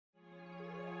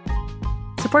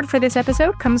Support for this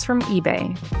episode comes from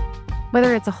eBay.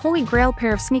 Whether it's a holy grail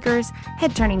pair of sneakers,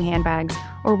 head-turning handbags,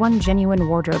 or one genuine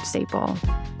wardrobe staple,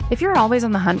 if you're always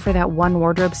on the hunt for that one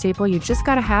wardrobe staple you just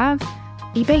gotta have,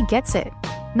 eBay gets it.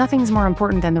 Nothing's more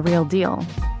important than the real deal.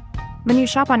 When you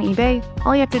shop on eBay,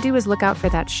 all you have to do is look out for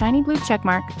that shiny blue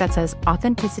checkmark that says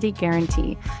Authenticity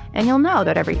Guarantee, and you'll know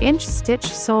that every inch, stitch,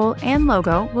 sole, and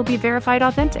logo will be verified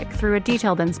authentic through a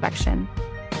detailed inspection.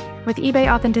 With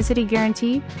eBay Authenticity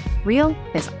Guarantee, real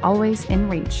is always in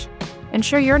reach.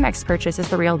 Ensure your next purchase is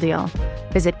the real deal.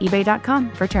 Visit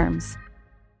ebay.com for terms.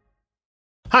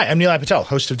 Hi, I'm Nilay Patel,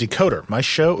 host of Decoder, my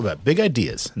show about big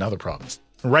ideas and other problems.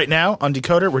 Right now on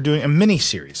Decoder, we're doing a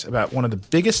mini-series about one of the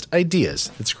biggest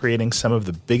ideas that's creating some of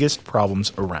the biggest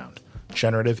problems around,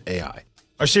 generative AI.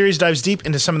 Our series dives deep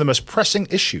into some of the most pressing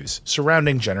issues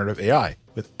surrounding generative AI,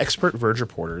 with expert Verge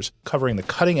reporters covering the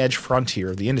cutting-edge frontier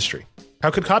of the industry. How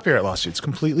could copyright lawsuits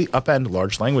completely upend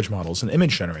large language models and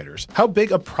image generators? How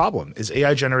big a problem is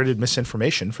AI-generated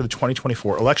misinformation for the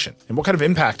 2024 election? And what kind of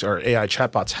impact are AI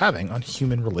chatbots having on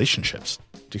human relationships?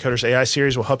 Decoder's AI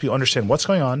series will help you understand what's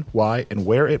going on, why, and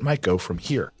where it might go from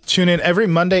here. Tune in every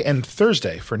Monday and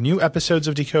Thursday for new episodes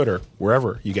of Decoder,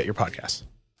 wherever you get your podcasts.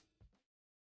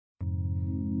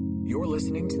 You're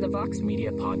listening to the Vox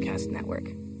Media Podcast Network.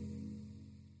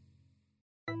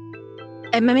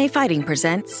 MMA Fighting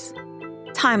presents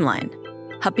Timeline: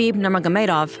 Khabib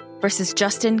Nurmagomedov versus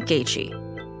Justin Gaethje.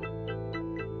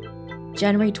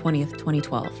 January 20th,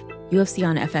 2012. UFC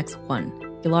on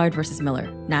FX1. Gillard versus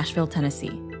Miller, Nashville,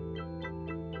 Tennessee.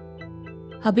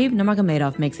 Khabib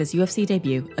Nurmagomedov makes his UFC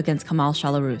debut against Kamal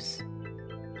Shalarus.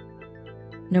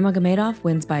 Nurmagomedov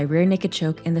wins by a rear naked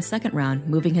choke in the second round,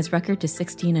 moving his record to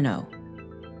 16-0.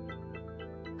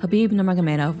 Khabib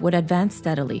Nurmagomedov would advance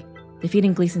steadily,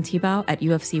 defeating Gleison Tibau at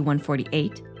UFC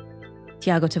 148,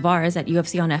 Thiago Tavares at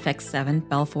UFC on FX7,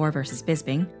 Belfort versus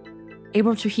Bisping,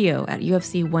 Abel Trujillo at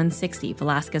UFC 160,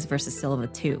 Velasquez versus Silva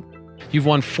 2. You've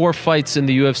won 4 fights in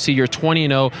the UFC, you're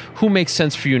 20-0. Who makes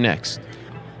sense for you next?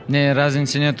 Мне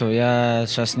разницы нету. Я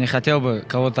сейчас не хотел бы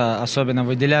кого-то особенно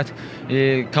выделять.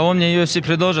 И кого мне UFC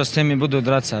предложат, с теми буду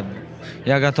драться.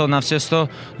 Я готов на все 100,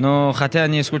 но хотя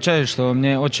не исключаю, что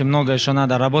мне очень много еще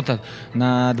надо работать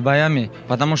над боями,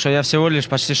 потому что я всего лишь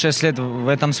почти 6 лет в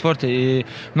этом спорте, и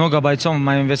много бойцов в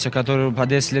моем весе, которые по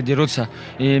 10 лет дерутся,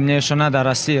 и мне еще надо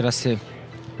расти и расти.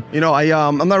 You know,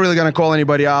 I'm not really going to call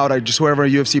anybody out. Just whoever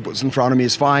UFC puts in front of me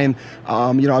is fine.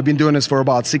 I've been doing this for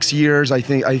about 6 years. I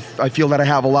think I feel that I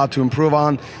have a lot to improve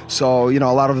on. So, a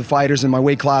lot of the fighters in my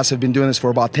weight class have been doing this for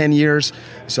about 10 years.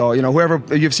 So, whoever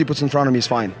UFC puts in front of me is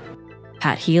fine.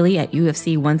 Pat Healy at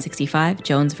UFC 165,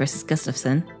 Jones versus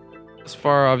Gustafsson. As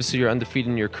far, obviously, you're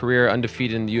undefeated in your career,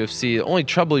 undefeated in the UFC. The only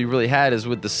trouble you really had is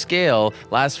with the scale.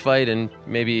 Last fight and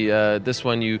maybe this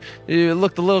one, you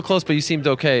looked a little close, but you seemed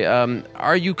okay.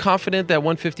 Are you confident that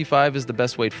 155 is the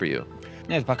best weight for you?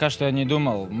 Нет, пока что я не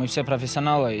думал. Мы все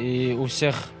профессионалы, и у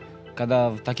всех, когда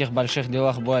в таких больших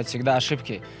делах бывают всегда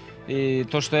ошибки. И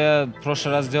то, что я в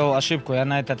прошлый раз сделал ошибку, я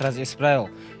на этот раз исправил.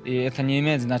 И это не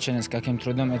имеет значения, с каким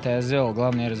трудом это я сделал.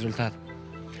 Главный результат.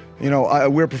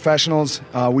 We're professionals.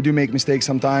 We do make mistakes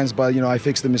sometimes, but, I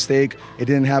fixed the mistake. It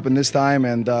didn't happen this time,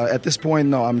 and at this point,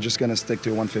 no, I'm just going to stick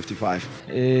to 155.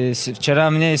 И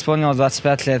вчера мне исполнилось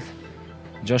 25 лет.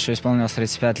 Джошу исполнилось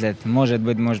 35 лет. Может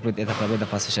быть, эта победа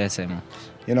посвящается ему.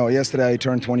 Yesterday I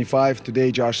turned 25.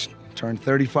 Today, Josh turned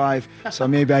 35. So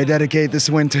maybe I dedicate this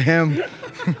win to him.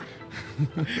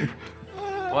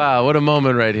 Wow, what a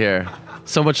moment right here.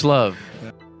 So much love.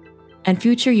 And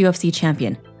future UFC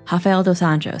champion Rafael dos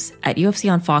Anjos at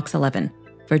UFC on Fox 11,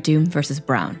 Verdum versus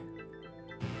Brown.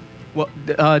 Well,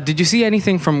 did you see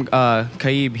anything from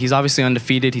Khabib? He's obviously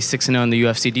undefeated. He's 6-0 in the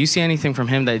UFC. Do you see anything from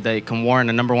him that can warrant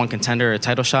a number 1 contender or a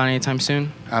title shot anytime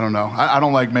soon? I don't know. I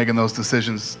don't like making those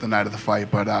decisions the night of the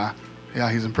fight, but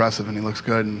yeah, he's impressive and he looks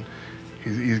good, and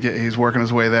he's working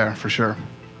his way there for sure.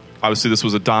 Obviously, this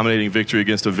was a dominating victory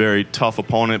against a very tough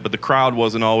opponent, but the crowd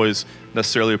wasn't always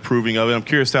necessarily approving of it. I'm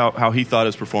curious how he thought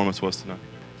his performance was tonight.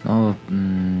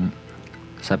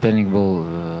 Соперник был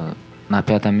на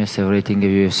 5-м месте в рейтинге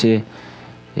UFC.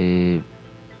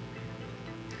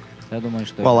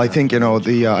 Well, I think,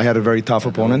 I had a very tough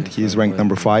opponent. He's ranked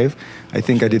number 5. I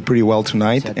think I did pretty well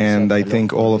tonight, and I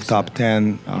think all of top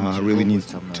 10 really need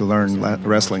to learn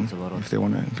wrestling if they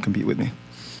want to compete with me.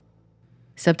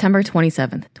 September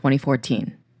 27th,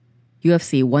 2014.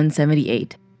 UFC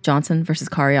 178, Johnson versus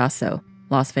Carriazo,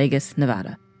 Las Vegas,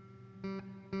 Nevada.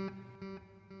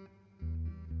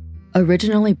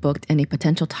 Originally booked in a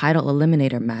potential title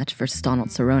eliminator match versus Donald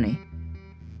Cerrone,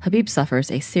 Khabib suffers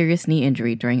a serious knee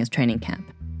injury during his training camp.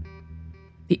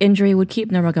 The injury would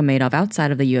keep Nurmagomedov outside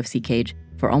of the UFC cage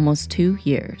for almost 2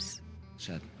 years.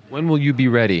 When will you be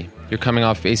ready? You're coming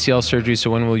off ACL surgery, so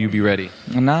when will you be ready?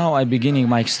 Now I'm beginning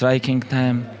my striking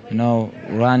time,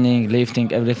 running, lifting,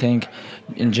 everything.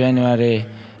 In January,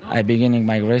 I'm beginning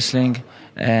my wrestling,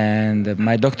 and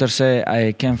my doctor say I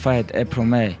can fight April,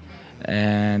 May.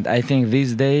 And I think this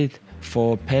date for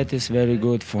Pat is very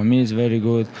good, for me is very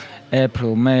good.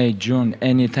 April, May, June,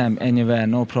 anytime, anywhere,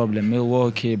 no problem.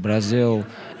 Milwaukee, Brazil,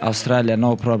 Australia,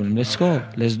 no problem. Let's go,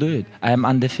 let's do it. I am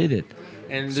undefeated.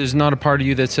 And there's not a part of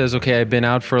you that says, okay, I've been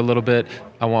out for a little bit.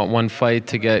 I want one fight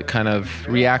to get kind of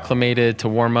reacclimated, to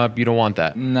warm up. You don't want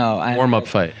that? No. Warm-up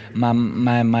fight.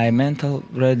 My mental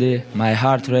ready, my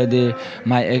heart ready,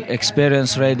 my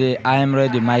experience ready, I am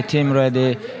ready, my team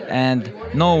ready, and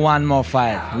no one more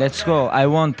fight. Let's go. I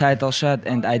want title shot,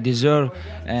 and I deserve,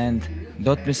 and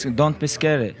don't be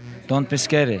scary. Don't be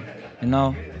scary,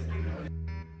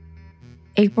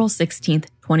 April 16th,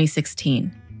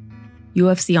 2016.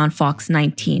 UFC on Fox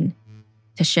 19,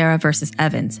 Teixeira vs.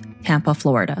 Evans, Tampa,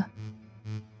 Florida.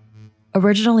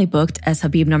 Originally booked as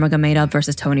Khabib Nurmagomedov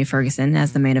vs. Tony Ferguson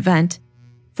as the main event,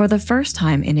 for the first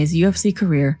time in his UFC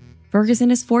career,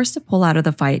 Ferguson is forced to pull out of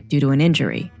the fight due to an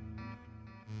injury.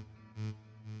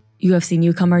 UFC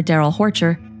newcomer Daryl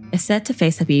Horcher is set to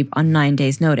face Khabib on 9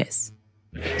 days' notice.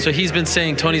 So Tony's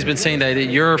been saying that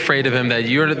you're afraid of him, that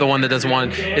you're the one that doesn't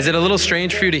want it. Is it a little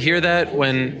strange for you to hear that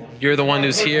when you're the one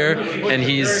who's here and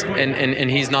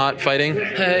he's not fighting?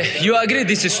 You agree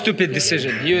this is a stupid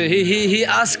decision. He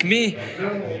asked me,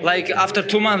 after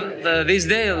 2 months, this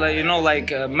day,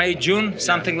 May, June,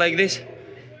 something like this.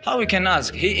 How we can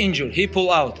ask? He injured, he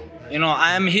pulled out.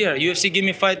 I am here. UFC give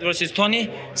me fight versus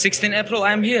Tony, 16 April,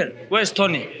 I am here. Where's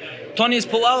Tony? Tony is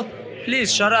pulled out?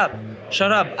 Please, shut up.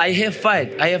 Shut up. I have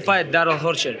fight, Daryl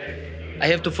Horcher. I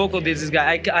have to focus on this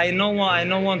guy. I don't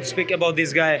want to speak about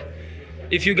this guy.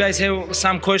 If you guys have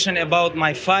some question about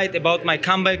my fight, about my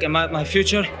comeback, about my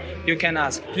future, you can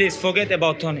ask. Please forget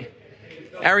about Tony.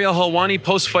 Ariel Helwani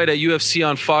post-fight at UFC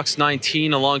on Fox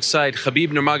 19 alongside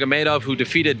Khabib Nurmagomedov, who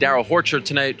defeated Daryl Horcher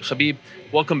tonight. Khabib,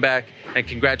 welcome back and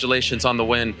congratulations on the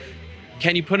win.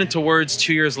 Can you put into words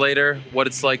 2 years later what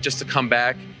it's like just to come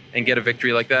back and get a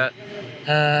victory like that?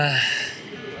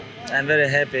 I'm very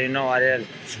happy, Ariel,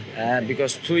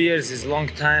 because 2 years is a long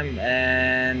time,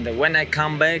 and when I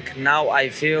come back, now I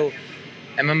feel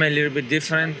MMA a little bit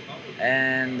different,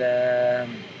 and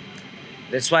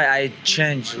that's why I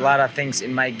changed a lot of things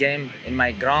in my game, in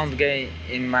my ground game,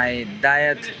 in my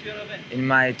diet, in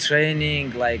my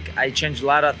training. I changed a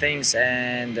lot of things,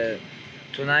 and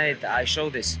tonight I show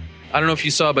this. I don't know if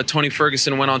you saw, but Tony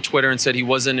Ferguson went on Twitter and said he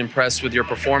wasn't impressed with your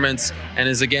performance and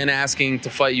is again asking to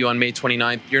fight you on May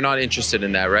 29th. You're not interested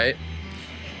in that, right?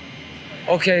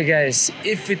 Okay, guys,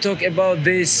 if we talk about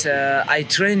this, I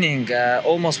training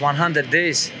almost 100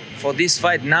 days for this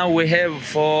fight. Now we have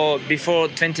before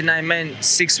 29 men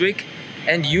 6 weeks,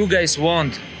 and you guys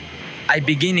want I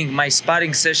beginning my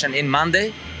sparring session in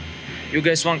Monday. You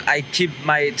guys want I keep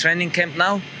my training camp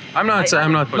now? I'm not.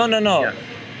 No. Yeah.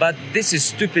 But this is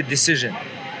stupid decision.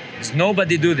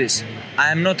 Nobody do this.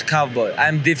 I am not cowboy.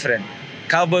 I'm different.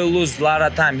 Cowboy lose a lot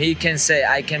of time. He can say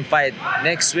I can fight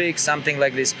next week, something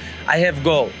like this. I have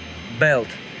goal, belt,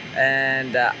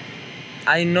 and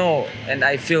I know and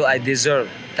I feel I deserve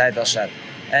title shot.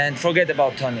 And forget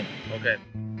about Tony. Okay.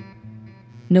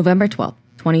 November 12th,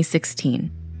 2016.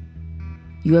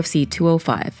 UFC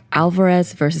 205,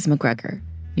 Alvarez versus McGregor,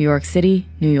 New York City,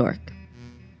 New York.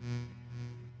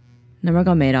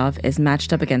 Nurmagomedov is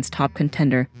matched up against top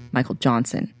contender Michael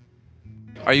Johnson.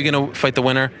 Are you going to fight the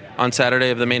winner on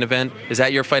Saturday of the main event? Is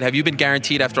that your fight? Have you been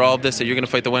guaranteed after all of this that you're going to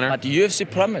fight the winner? But UFC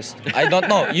promised. I don't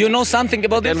know. You know something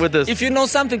about this? With this? If you know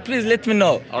something, please let me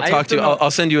know. I'll talk to you. I'll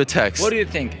send you a text. What do you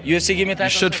think? UFC give me title? You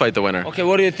should fight the winner. Okay,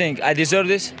 what do you think? I deserve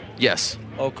this? Yes.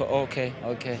 Okay.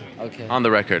 On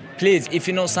the record. Please, if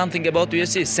you know something about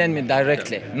UFC, send me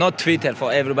directly. Not Twitter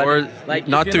for everybody. Or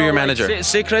not through your manager.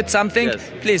 Secret something,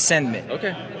 yes. Please send me.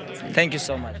 Okay. Thank you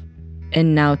so much.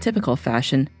 In now typical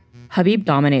fashion, Khabib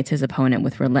dominates his opponent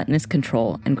with relentless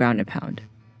control and ground and pound.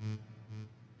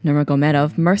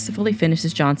 Nurmagomedov mercifully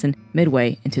finishes Johnson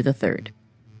midway into the third.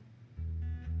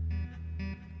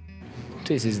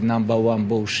 This is number one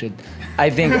bullshit. I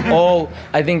think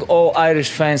all Irish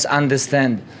fans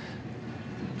understand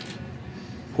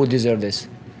who deserve this.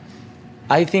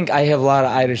 I think I have a lot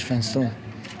of Irish fans too,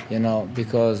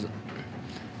 because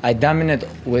I dominate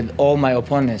with all my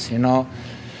opponents,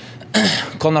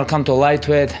 Conor come to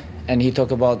lightweight and he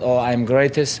talk about, I'm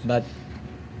greatest, but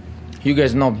you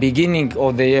guys know, beginning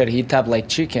of the year he tap like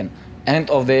chicken, end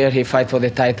of the year he fight for the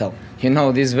title.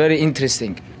 This is very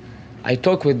interesting. I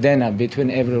talk with Dana between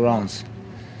every rounds.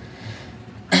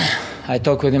 I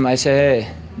talk with him. I say,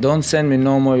 hey, don't send me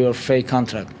no more your fake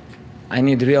contract. I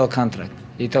need real contract.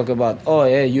 He talk about, oh,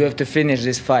 hey, you have to finish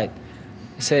this fight.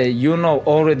 I say, you know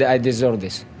already I deserve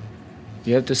this.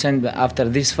 You have to send me after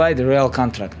this fight a real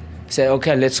contract. I say,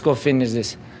 okay, let's go finish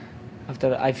this.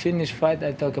 After I finish fight,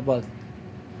 I talk about,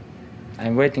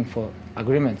 I'm waiting for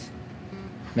agreements.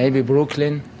 Maybe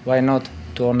Brooklyn, why not?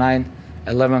 209,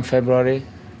 11 February,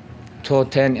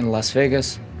 210 in Las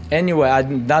Vegas. Anyway,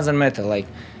 it doesn't matter, like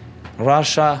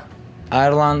Russia,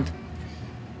 Ireland.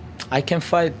 I can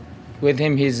fight with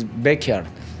him his backyard.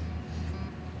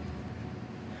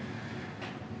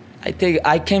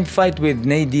 I can fight with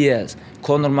Nate Diaz,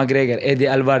 Conor McGregor, Eddie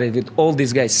Alvarez, with all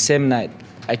these guys same night.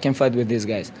 I can fight with these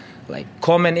guys. Like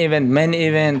common event, main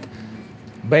event,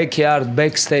 backyard,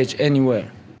 backstage,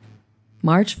 anywhere.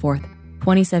 March 4th,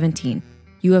 2017,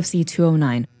 UFC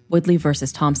 209, Woodley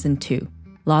vs. Thompson 2,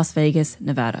 Las Vegas,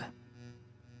 Nevada.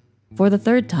 For the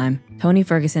third time, Tony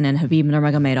Ferguson and Khabib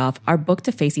Nurmagomedov are booked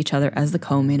to face each other as the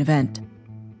co-main event.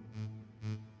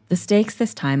 The stakes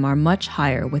this time are much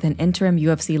higher with an interim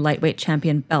UFC lightweight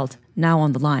champion belt now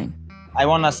on the line. I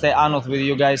want to stay honest with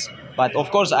you guys, but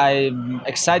of course I'm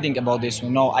excited about this.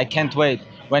 I can't wait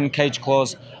when cage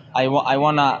close. I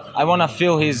wanna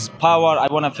feel his power. I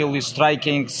wanna feel his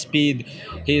striking speed.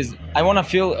 I wanna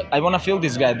feel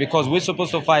this guy because we're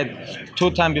supposed to fight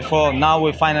 2 times before. Now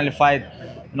we finally fight.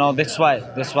 That's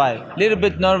why. Little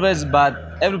bit nervous,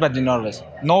 but everybody nervous.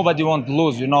 Nobody want to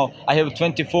lose. I have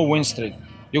 24 win streak.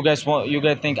 You guys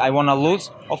think I wanna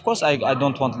lose? Of course I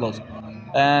don't want to lose.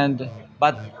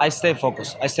 But I stay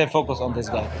focused. I stay focused on this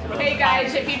guy. Hey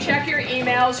guys, if you check your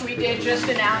emails, we did just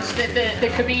announce that the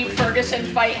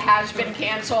Khabib-Ferguson fight has been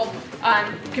canceled.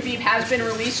 Khabib has been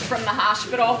released from the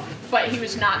hospital, but he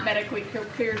was not medically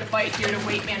cleared to fight due to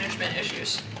weight management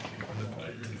issues.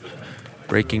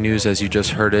 Breaking news, as you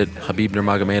just heard it, Khabib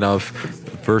Nurmagomedov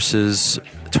versus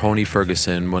Tony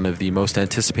Ferguson, one of the most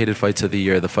anticipated fights of the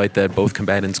year. The fight that both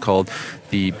combatants called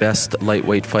the best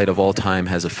lightweight fight of all time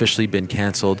has officially been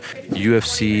canceled.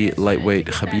 UFC lightweight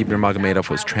Khabib Nurmagomedov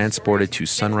was transported to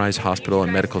Sunrise Hospital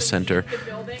and Medical Center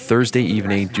Thursday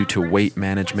evening due to weight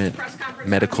management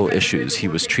medical issues. He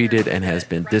was treated and has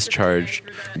been discharged.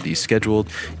 The scheduled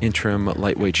interim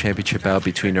lightweight championship bout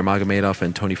between Nurmagomedov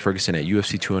and Tony Ferguson at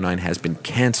UFC 209 has been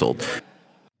canceled.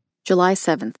 July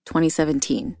 7th,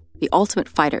 2017. The Ultimate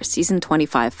Fighter Season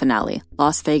 25 finale,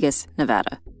 Las Vegas,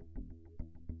 Nevada.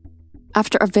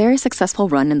 After a very successful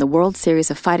run in the World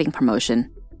Series of Fighting promotion,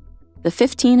 the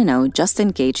 15-0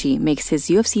 Justin Gaethje makes his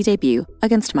UFC debut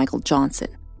against Michael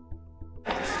Johnson.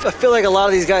 I feel like a lot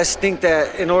of these guys think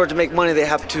that in order to make money, they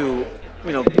have to,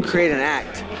 create an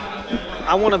act.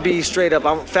 I want to be straight up.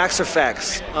 Facts are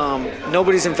facts.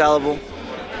 Nobody's infallible.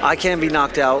 I can't be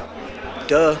knocked out.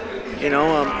 Duh.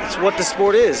 It's what the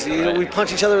sport is. We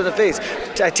punch each other in the face.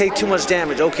 I take too much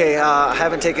damage. Okay, I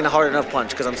haven't taken a hard enough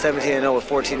punch because I'm 17-0 with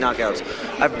 14 knockouts.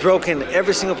 I've broken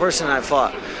every single person I've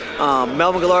fought.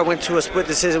 Melvin Gillard went to a split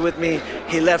decision with me.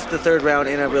 He left the 3rd round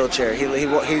in a wheelchair. He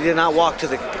did not walk to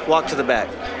the back.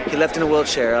 He left in a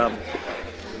wheelchair.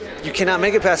 You cannot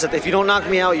make it past that. If you don't knock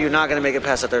me out, you're not going to make it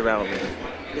past the 3rd round with me.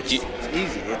 It's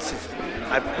easy.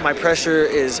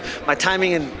 My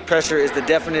timing and pressure is the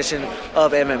definition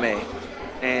of MMA,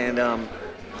 and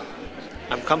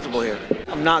I'm comfortable here.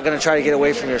 I'm not going to try to get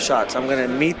away from your shots. I'm going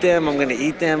to meet them. I'm going to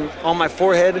eat them on my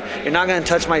forehead. You're not going to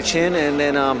touch my chin, and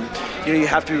then you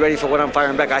have to be ready for what I'm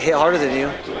firing back. I hit harder than you,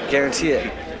 guarantee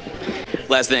it.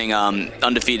 Last thing,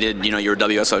 undefeated. You're a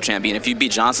WSO champion. If you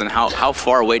beat Johnson, how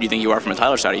far away do you think you are from a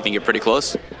title shot? Do you think you're pretty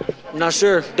close? I'm not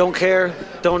sure. Don't care.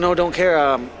 Don't know. Don't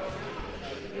care.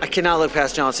 I cannot look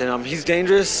past Johnson. He's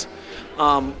dangerous,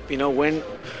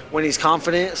 when he's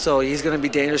confident, so he's going to be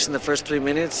dangerous in the first 3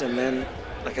 minutes, and then,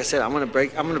 like I said, I'm going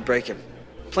to break him.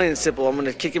 Plain and simple. I'm going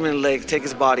to kick him in the leg, take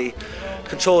his body,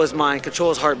 control his mind, control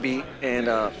his heartbeat,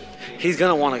 and he's going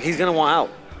to want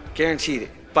out. Guaranteed.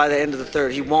 By the end of the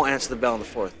 3rd, he won't answer the bell in the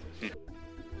 4th.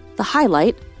 The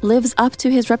highlight lives up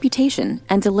to his reputation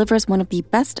and delivers one of the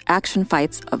best action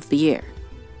fights of the year.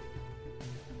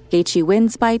 Gaethje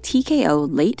wins by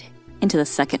TKO late into the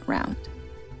 2nd round.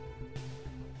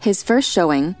 His first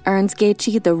showing earns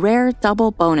Gaethje the rare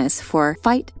double bonus for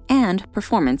fight and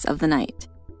performance of the night.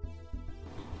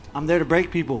 I'm there to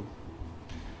break people.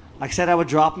 Like I said, I would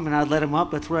drop him and I'd let him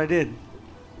up. That's what I did.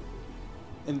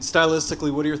 And stylistically,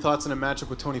 what are your thoughts on a matchup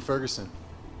with Tony Ferguson?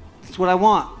 That's what I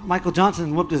want. Michael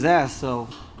Johnson whooped his ass, so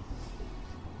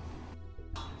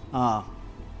I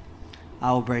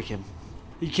will break him.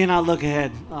 You cannot look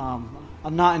ahead.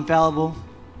 I'm not infallible.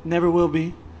 Never will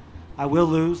be. I will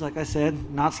lose, like I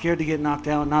said. Not scared to get knocked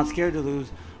out. Not scared to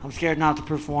lose. I'm scared not to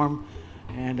perform.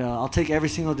 And I'll take every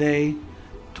single day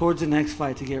towards the next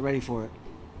fight to get ready for it.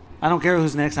 I don't care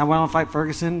who's next. I want to fight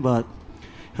Ferguson, but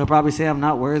he'll probably say I'm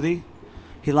not worthy.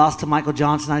 He lost to Michael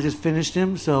Johnson. I just finished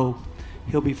him, so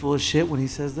he'll be full of shit when he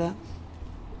says that.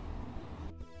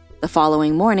 The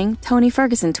following morning, Tony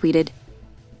Ferguson tweeted,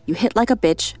 "You hit like a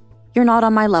bitch. You're not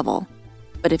on my level.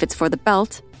 But if it's for the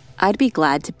belt, I'd be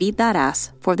glad to beat that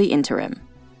ass for the interim."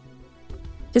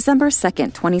 December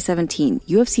 2nd, 2017,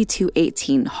 UFC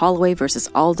 218, Holloway vs.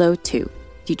 Aldo 2,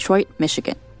 Detroit,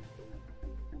 Michigan.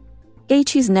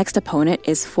 Gaethje's next opponent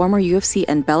is former UFC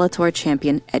and Bellator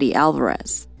champion Eddie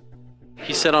Alvarez.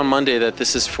 He said on Monday that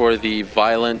this is for the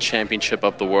violent championship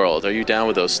of the world. Are you down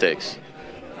with those stakes?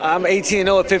 I'm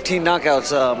 18-0 at 15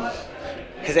 knockouts.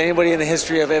 Has anybody in the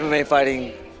history of MMA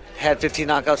fighting had 15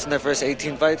 knockouts in their first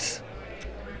 18 fights?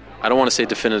 I don't want to say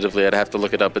definitively. I'd have to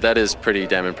look it up, but that is pretty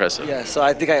damn impressive. Yeah, so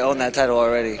I think I own that title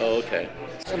already. Oh, okay.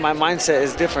 My mindset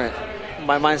is different.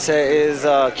 My mindset is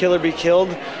kill or be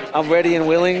killed. I'm ready and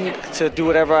willing to do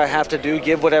whatever I have to do,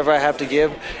 give whatever I have to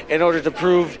give, in order to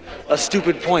prove a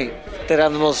stupid point that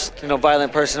I'm the most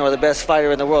violent person or the best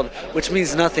fighter in the world, which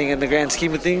means nothing in the grand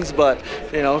scheme of things. But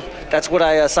that's what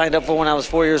I signed up for when I was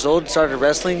 4 years old. Started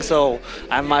wrestling, so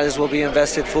I might as well be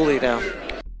invested fully now.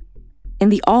 In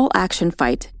the all-action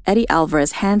fight, Eddie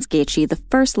Alvarez hands Gaethje the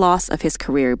first loss of his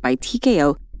career by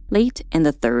TKO late in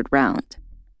the third round.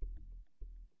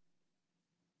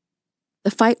 The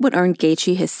fight would earn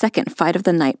Gaethje his second Fight of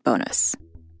the Night bonus.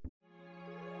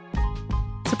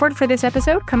 Support for this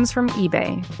episode comes from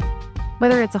eBay.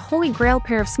 Whether it's a holy grail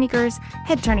pair of sneakers,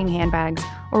 head-turning handbags,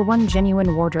 or one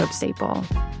genuine wardrobe staple,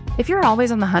 if you're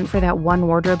always on the hunt for that one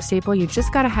wardrobe staple you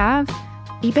just gotta have,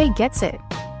 eBay gets it.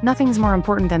 Nothing's more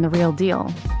important than the real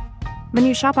deal. When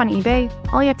you shop on eBay,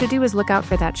 all you have to do is look out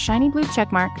for that shiny blue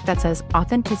checkmark that says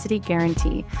Authenticity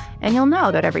Guarantee, and you'll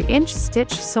know that every inch,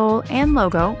 stitch, sole, and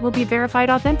logo will be verified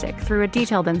authentic through a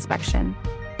detailed inspection.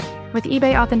 With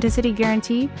eBay Authenticity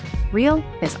Guarantee, real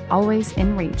is always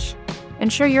in reach.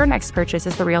 Ensure your next purchase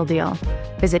is the real deal.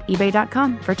 Visit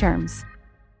ebay.com for terms.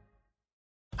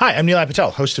 Hi, I'm Nilay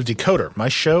Patel, host of Decoder, my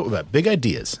show about big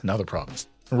ideas and other problems.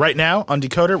 Right now on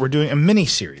Decoder, we're doing a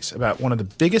mini-series about one of the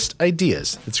biggest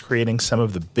ideas that's creating some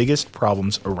of the biggest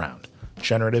problems around,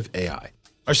 generative AI.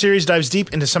 Our series dives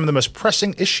deep into some of the most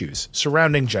pressing issues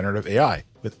surrounding generative AI,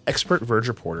 with expert Verge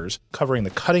reporters covering the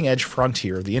cutting-edge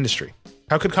frontier of the industry.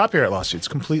 How could copyright lawsuits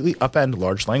completely upend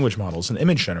large language models and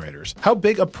image generators? How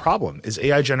big a problem is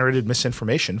AI-generated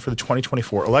misinformation for the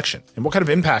 2024 election? And what kind of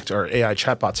impact are AI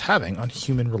chatbots having on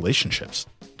human relationships?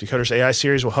 Decoder's AI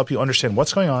series will help you understand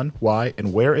what's going on, why,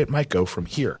 and where it might go from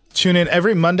here. Tune in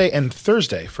every Monday and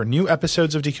Thursday for new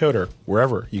episodes of Decoder,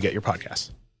 wherever you get your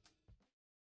podcasts.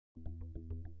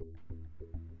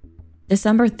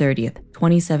 December 30th,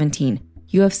 2017,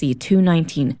 UFC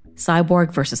 219,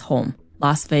 Cyborg vs. Holm,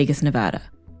 Las Vegas, Nevada.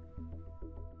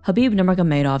 Khabib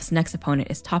Nurmagomedov's next opponent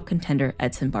is top contender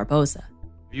Edson Barboza.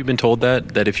 Have you been told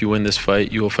that if you win this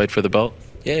fight, you will fight for the belt?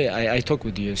 Yeah, I talked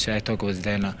with UFC, I talked with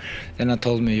Dana. Dana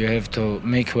told me you have to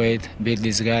make weight, beat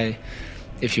this guy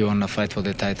if you want to fight for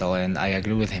the title, and I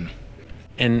agree with him.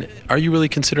 And are you really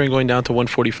considering going down to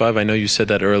 145? I know you said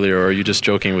that earlier, or are you just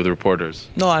joking with reporters?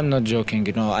 No, I'm not joking.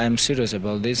 I am serious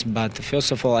about this. But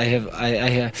first of all, I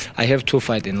have two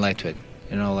fights in lightweight.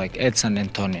 Like Edson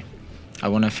and Tony. I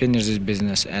want to finish this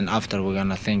business, and after we're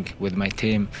gonna think with my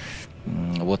team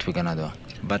what we're gonna do.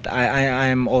 But I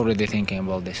am already thinking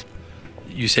about this.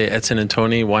 You say Edson and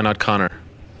Tony. Why not Conor?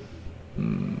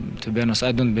 To be honest,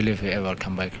 I don't believe he ever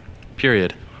come back.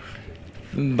 Period.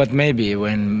 But maybe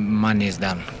when money is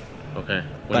done. Okay,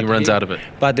 when he runs out of it.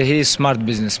 But he's a smart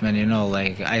businessman,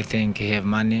 I think he have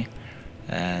money.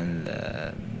 And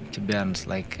to be honest,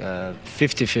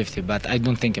 50-50, but I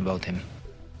don't think about him.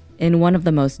 In one of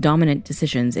the most dominant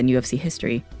decisions in UFC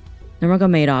history,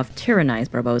 Nurmagomedov tyrannized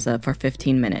Barboza for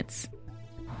 15 minutes.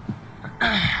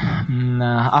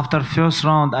 After first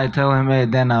round, I tell him, hey,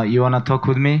 Dana, you want to talk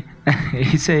with me?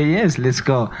 He say, yes, let's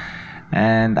go.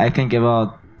 And I think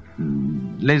about,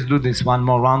 let's do this one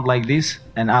more round like this.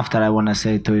 And after I want to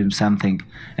say to him something.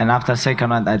 And after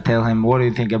second round, I tell him, what do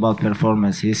you think about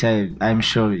performance? He say, I'm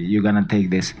sure you're going to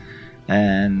take this.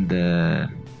 And,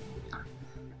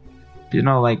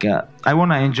 I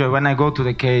want to enjoy. When I go to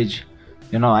the cage,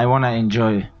 I want to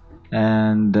enjoy.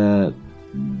 And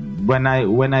when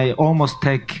I almost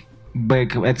take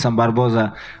back Edson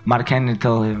Barboza, Mark Henry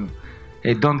told him,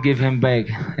 hey, don't give him back.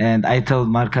 And I told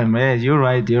Mark Henry, hey, you're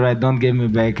right, don't give me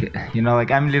back.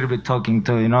 I'm a little bit talking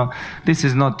to, this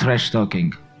is not trash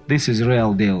talking. This is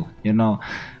real deal,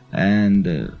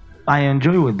 And I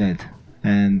enjoy with that.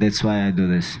 And that's why I do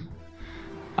this.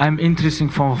 I'm interesting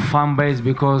from fan base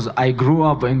because I grew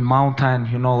up in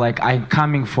mountain, like I'm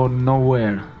coming from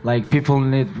nowhere. Like people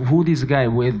need, who this guy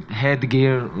with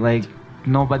headgear, like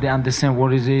nobody understand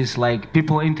what it is. Like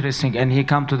people interesting, and he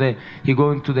going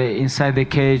to the inside the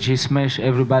cage, he smash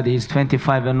everybody. He's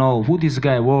 25 and all. Who this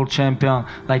guy, world champion?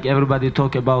 Like everybody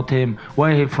talk about him.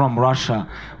 Where he from? Russia,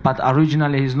 but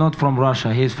originally he's not from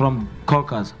Russia. He's from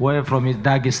Caucasus. Where from? Is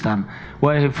Dagestan.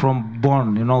 Where he from?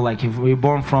 Born, like he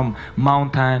born from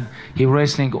mountain. He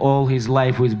wrestling all his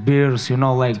life with bears.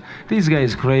 Like this guy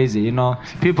is crazy.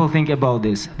 People think about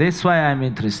this. That's why I'm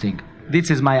interesting. This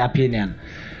is my opinion.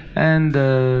 And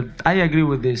I agree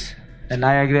with this, and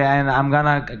I agree, and I'm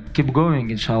gonna keep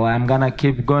going, inshallah. I'm gonna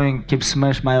keep going, keep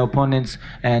smash my opponents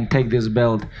and take this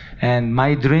belt. And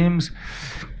my dreams,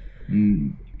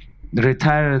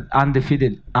 retired,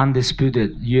 undefeated,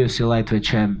 undisputed UFC lightweight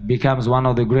champ, becomes one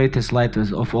of the greatest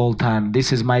lightweights of all time.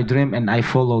 This is my dream, and I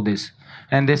follow this,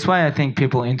 and that's why I think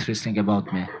people interesting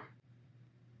about me.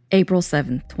 April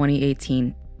 7th,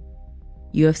 2018,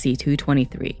 UFC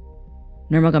 223.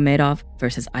 Nurmagomedov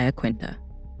versus Iaquinta,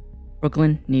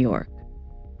 Brooklyn, New York.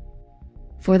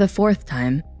 For the fourth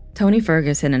time, Tony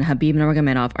Ferguson and Khabib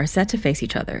Nurmagomedov are set to face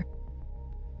each other.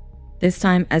 This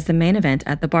time as the main event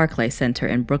at the Barclays Center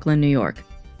in Brooklyn, New York,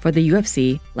 for the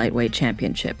UFC Lightweight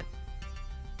Championship.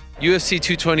 UFC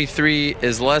 223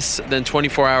 is less than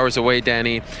 24 hours away,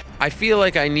 Danny. I feel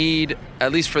like I need,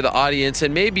 at least for the audience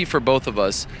and maybe for both of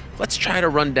us, let's try to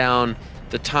run down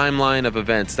the timeline of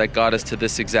events that got us to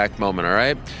this exact moment, all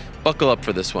right? Buckle up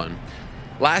for this one.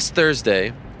 Last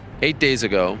Thursday, 8 days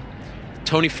ago,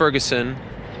 Tony Ferguson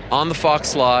on the Fox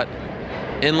slot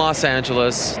in Los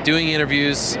Angeles, doing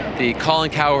interviews, the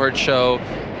Colin Cowherd show,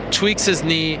 tweaks his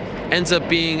knee, ends up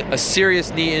being a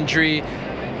serious knee injury,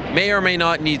 may or may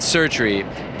not need surgery.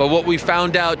 But what we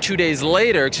found out 3 days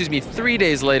later,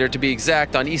 to be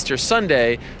exact, on Easter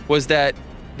Sunday, was that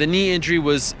the knee injury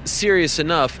was serious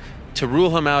enough to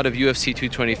rule him out of UFC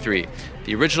 223.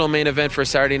 The original main event for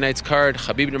Saturday night's card,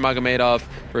 Khabib Nurmagomedov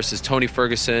versus Tony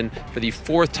Ferguson, for the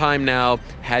fourth time now,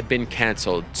 had been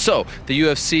canceled. So the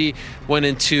UFC went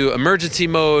into emergency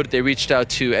mode. They reached out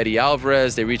to Eddie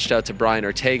Alvarez. They reached out to Brian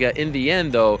Ortega. In the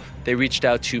end, though, they reached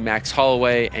out to Max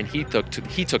Holloway, and he took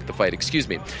the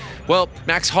fight. Well,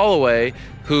 Max Holloway,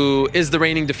 who is the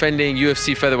reigning defending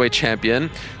UFC featherweight champion,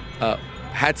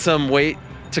 had some weight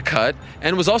to cut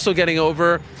and was also getting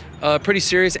over a pretty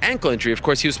serious ankle injury. Of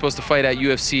course, he was supposed to fight at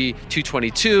UFC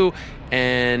 222,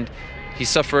 and he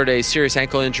suffered a serious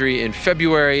ankle injury in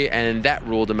February, and that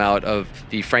ruled him out of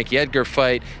the Frankie Edgar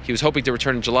fight. He was hoping to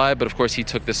return in July, but of course he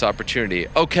took this opportunity.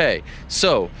 Okay,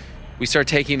 so we start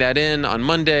taking that in on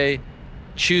Monday.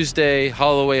 Tuesday,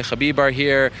 Holloway, Khabib are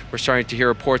here. We're starting to hear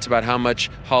reports about how much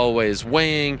Holloway is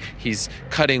weighing. He's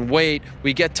cutting weight.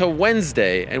 We get to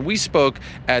Wednesday, and we spoke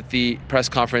at the press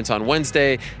conference on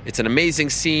Wednesday. It's an amazing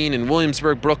scene in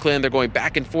Williamsburg, Brooklyn. They're going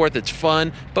back and forth. It's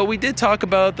fun. But we did talk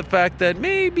about the fact that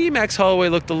maybe Max Holloway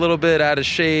looked a little bit out of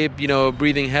shape,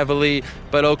 breathing heavily.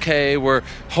 But okay, we're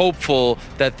hopeful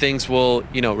that things will,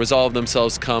 resolve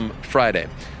themselves come Friday.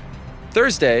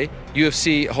 Thursday,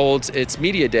 UFC holds its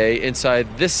media day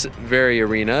inside this very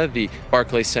arena, the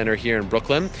Barclays Center here in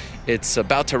Brooklyn. It's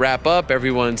about to wrap up.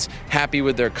 Everyone's happy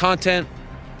with their content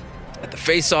at the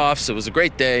face-offs. It was a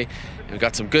great day. And we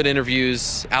got some good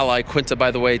interviews. Iaquinta,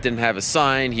 by the way, didn't have a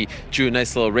sign. He drew a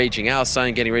nice little Raging Al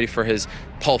sign, getting ready for his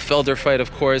Paul Felder fight,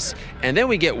 of course. And then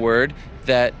we get word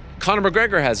that Conor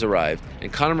McGregor has arrived.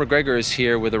 And Conor McGregor is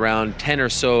here with around 10 or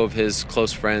so of his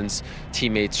close friends,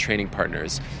 teammates, training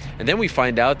partners. And then we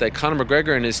find out that Conor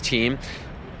McGregor and his team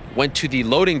went to the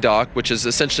loading dock, which is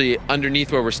essentially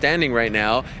underneath where we're standing right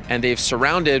now, and they've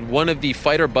surrounded one of the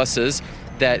fighter buses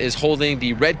that is holding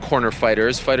the red corner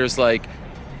fighters like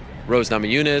Rose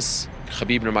Namajunas,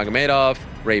 Khabib Nurmagomedov,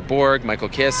 Ray Borg, Michael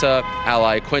Chiesa,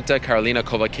 Iaquinta, Karolina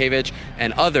Kovacevic,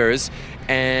 and others.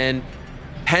 And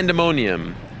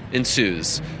pandemonium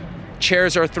ensues.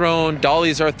 Chairs are thrown,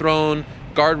 dollies are thrown,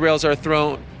 guardrails are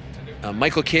thrown.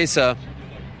 Michael Chiesa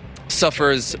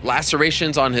suffers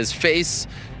lacerations on his face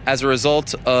as a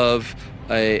result of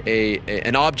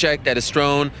an object that is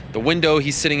thrown. The window,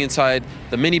 he's sitting inside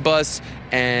the minibus,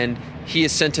 and he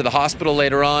is sent to the hospital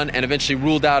later on and eventually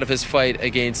ruled out of his fight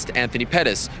against Anthony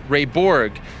Pettis. Ray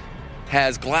Borg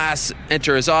has glass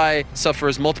enter his eye,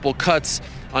 suffers multiple cuts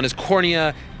on his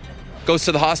cornea, goes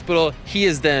to the hospital. He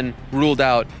is then ruled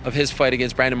out of his fight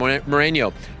against Brandon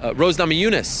Moreno. Rose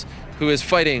Namajunas, who is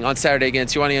fighting on Saturday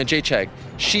against Joanna Jędrzejczyk,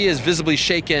 she is visibly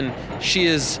shaken. She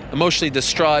is emotionally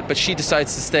distraught, but she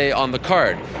decides to stay on the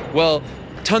card. Well,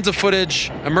 Tons of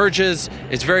footage emerges.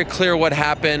 It's very clear what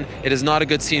happened. It is not a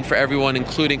good scene for everyone,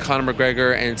 including Conor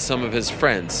McGregor and some of his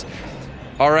friends.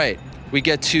 All right, we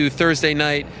get to Thursday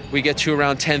night. We get to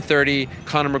around 10:30.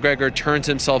 Conor McGregor turns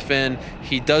himself in.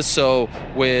 He does so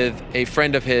with a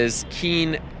friend of his,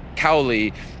 Keen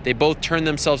Cowley. They both turn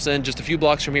themselves in just a few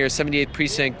blocks from here, 78th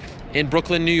Precinct in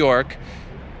Brooklyn, New York.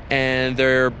 And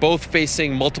they're both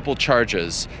facing multiple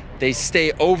charges. They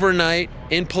stay overnight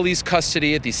in police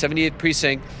custody at the 78th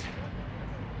Precinct.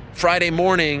 Friday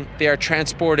morning, they are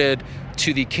transported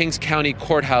to the Kings County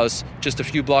Courthouse just a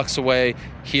few blocks away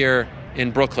here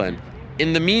in Brooklyn.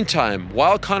 In the meantime,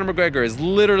 while Conor McGregor is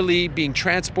literally being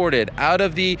transported out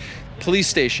of the police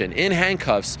station in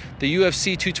handcuffs, the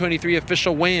UFC 223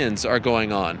 official weigh-ins are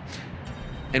going on.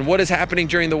 And what is happening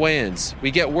during the weigh-ins? We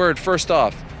get word, first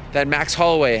off, that Max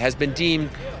Holloway has been deemed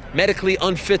medically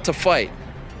unfit to fight,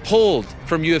 pulled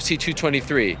from UFC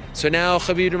 223. So now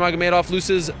Khabib Nurmagomedov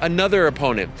loses another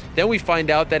opponent. Then we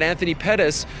find out that Anthony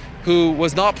Pettis, who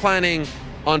was not planning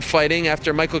on fighting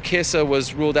after Michael Chiesa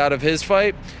was ruled out of his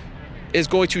fight, is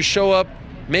going to show up,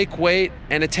 make weight,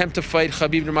 and attempt to fight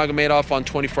Khabib Nurmagomedov on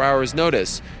 24 hours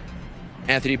notice.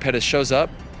 Anthony Pettis shows up.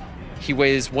 He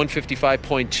weighs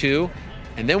 155.2,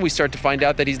 and then we start to find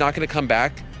out that he's not going to come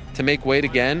back to make weight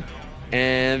again,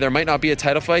 and there might not be a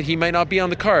title fight. He might not be on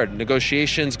the card.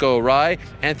 Negotiations go awry.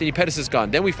 Anthony Pettis is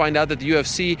gone. Then we find out that the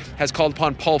UFC has called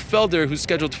upon Paul Felder, who's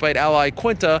scheduled to fight Ally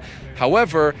Quinta.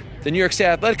 However, the New York State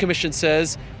Athletic Commission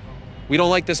says, we don't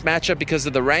like this matchup because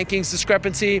of the rankings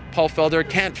discrepancy. Paul Felder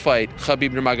can't fight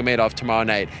Khabib Nurmagomedov tomorrow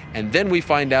night. And then we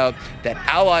find out that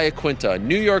Ally Quinta,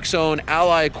 New York's own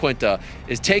Ally Quinta,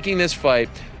 is taking this fight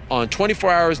on 24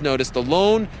 hours notice. The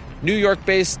lone New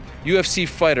York-based UFC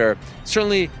fighter,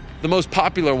 certainly the most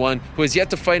popular one, who has yet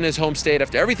to fight in his home state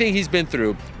after everything he's been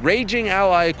through. Raging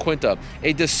Ally Quinta,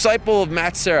 a disciple of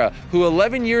Matt Serra, who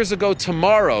 11 years ago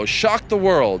tomorrow shocked the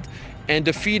world and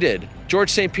defeated George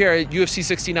St. Pierre at UFC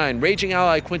 69. Raging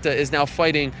Ally Quinta is now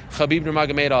fighting Khabib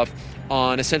Nurmagomedov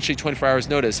on essentially 24 hours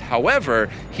notice. However,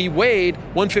 he weighed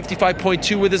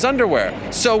 155.2 with his underwear.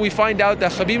 So we find out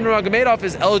that Khabib Nurmagomedov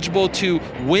is eligible to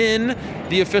win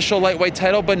the official lightweight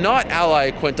title, but not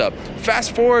Ally Quinta.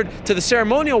 Fast forward to the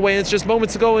ceremonial weigh-ins just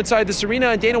moments ago inside this arena,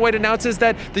 and Dana White announces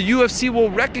that the UFC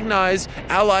will recognize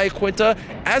Ally Quinta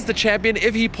as the champion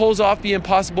if he pulls off the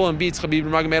impossible and beats Khabib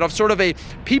Nurmagomedov, sort of a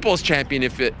people's champion,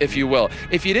 if you will.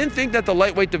 If you didn't think that the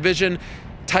lightweight division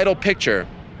title picture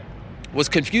was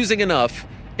confusing enough,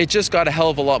 it just got a hell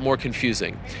of a lot more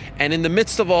confusing. And in the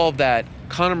midst of all of that,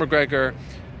 Conor McGregor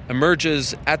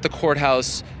emerges at the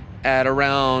courthouse at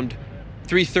around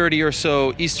 3:30 or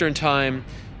so Eastern time.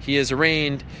 He is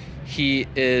arraigned. He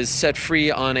is set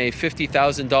free on a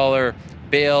 $50,000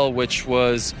 bail, which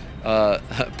was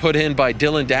put in by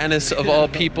Dylan Dennis, of all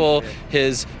people.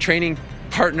 His training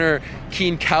partner,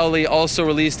 Keen Cowley, also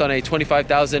released on a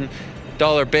 $25,000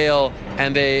 bail,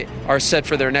 and they are set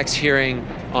for their next hearing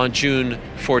on June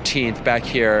 14th back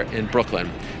here in Brooklyn.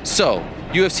 So,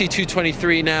 UFC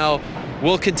 223 now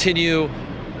will continue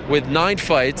with 9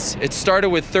 fights. It started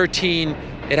with 13.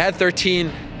 It had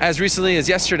 13 as recently as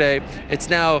yesterday. It's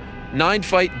now 9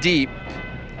 fight deep,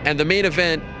 and the main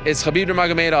event is Khabib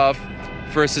Nurmagomedov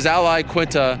versus Ally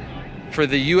Quinta for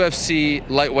the UFC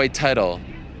lightweight title.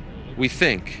 We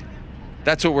think.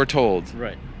 That's what we're told.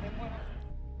 Right.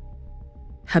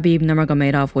 Khabib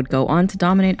Nurmagomedov would go on to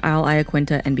dominate Ally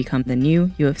Quinta and become the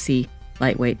new UFC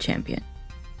lightweight champion.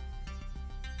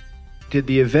 Did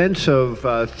the events of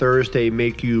Thursday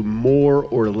make you more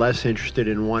or less interested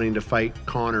in wanting to fight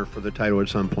Conor for the title at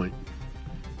some point?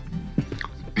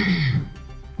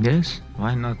 Yes,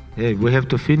 why not? Hey, we have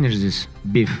to finish this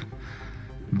beef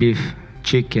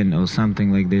chicken or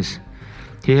something like this.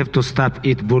 He have to stop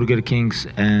eat Burger Kings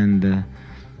and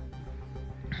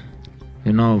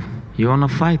you wanna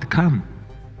fight? Come.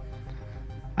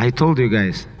 I told you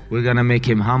guys, we're gonna make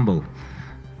him humble.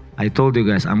 I told you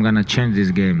guys, I'm gonna change this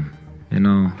game, and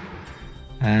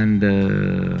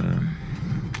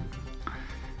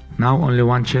now only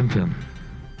one champion.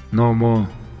 No more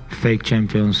fake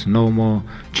champions, no more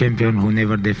champion who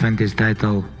never defend his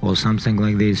title or something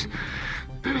like this.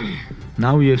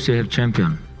 Now UFC have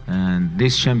champion, and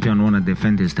this champion wanna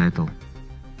defend his title.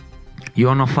 You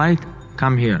wanna fight?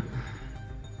 Come here.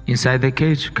 Inside the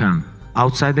cage, come.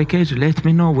 Outside the cage, let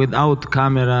me know, without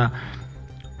camera,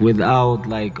 without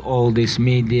like all this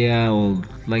media or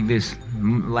like this,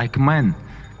 like man,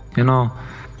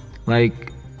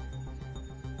 like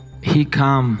he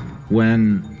come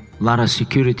when a lot of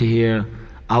security here,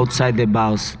 outside the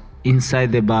bus,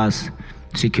 inside the bus,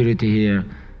 security here,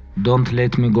 don't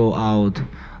let me go out.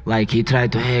 Like he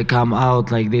tried to, hey, come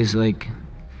out like this, like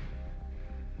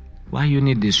why you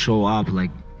need this show up? Like,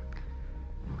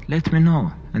 let me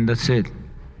know, and that's it.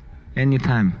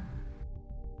 Anytime.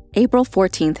 April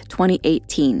 14th,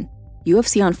 2018.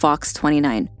 UFC on Fox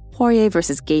 29. Poirier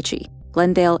versus Gaethje,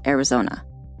 Glendale, Arizona.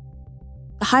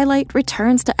 The highlight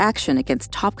returns to action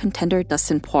against top contender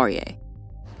Dustin Poirier.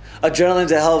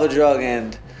 Adrenaline's a hell of a drug,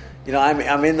 and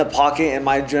I'm in the pocket and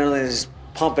my adrenaline is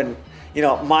pumping.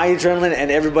 My adrenaline and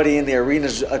everybody in the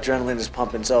arena's adrenaline is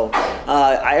pumping. So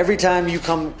every time you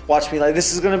come watch me, like,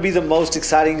 this is going to be the most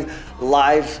exciting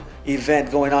live event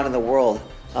going on in the world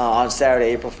on Saturday,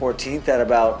 April 14th at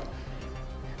about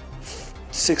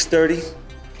 6:30.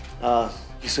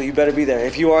 So you better be there.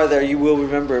 If you are there, you will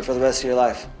remember it for the rest of your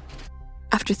life.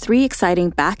 After 3 exciting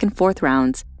back and forth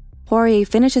rounds, Poirier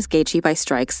finishes Gaethje by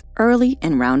strikes early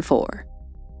in round 4.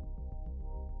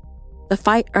 The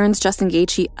fight earns Justin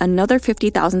Gaethje another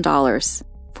 $50,000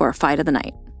 for a fight of the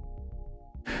night.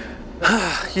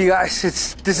 You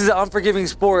guys, this is an unforgiving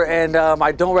sport, and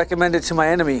I don't recommend it to my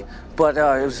enemy, but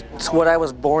it's what I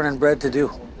was born and bred to do.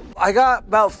 I got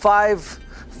about five.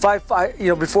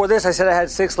 Before this, I said I had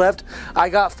 6 left. I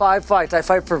got 5 fights. I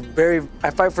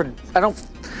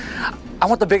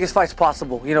want the biggest fights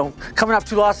possible. Coming off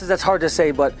 2 losses, that's hard to say,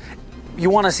 but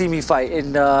you want to see me fight.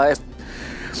 And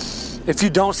if you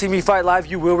don't see me fight live,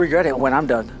 you will regret it when I'm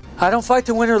done. I don't fight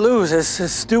to win or lose, as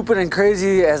stupid and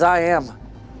crazy as I am.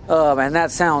 And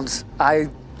that sounds, I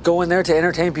go in there to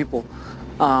entertain people.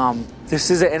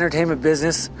 This is an entertainment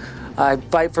business. I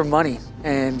fight for money,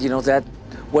 and that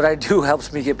what I do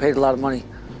helps me get paid a lot of money.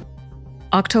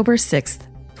 October 6th,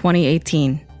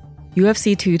 2018.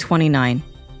 UFC 229.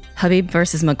 Khabib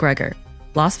versus McGregor,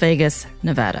 Las Vegas,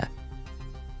 Nevada.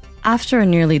 After a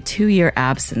nearly 2-year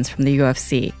absence from the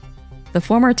UFC, the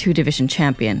former 2-division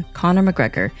champion, Conor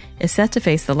McGregor, is set to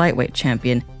face the lightweight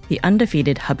champion, the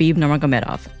undefeated Khabib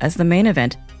Nurmagomedov, as the main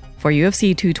event for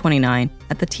UFC 229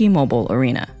 at the T-Mobile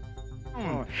Arena.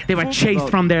 They were chased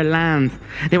from their land.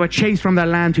 They were chased from their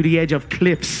land to the edge of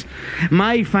cliffs.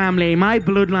 My family, my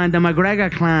bloodline, the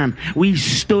McGregor clan, we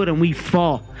stood and we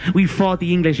fought. We fought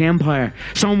the English Empire.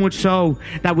 So much so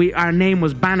that our name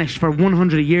was banished for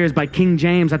 100 years by King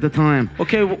James at the time.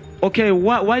 Okay,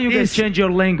 why you guys change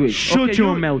your language? Shut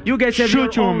your mouth. You guys have your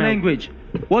own language.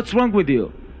 What's wrong with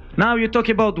you? Now you talk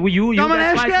about you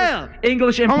guys fight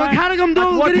English Empire.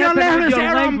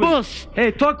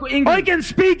 Hey, talk English. I can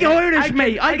speak Irish,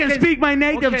 mate. I can speak my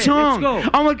native tongue.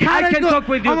 I can talk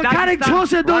with you.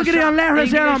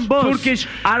 Turkish,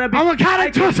 Arabic. I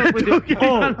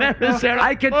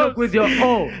can talk with you.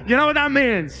 You know what that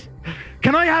means?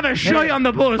 Can I have a shot on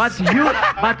the bus? But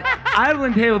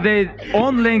Ireland have their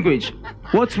own language.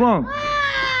 What's wrong?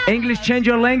 English, change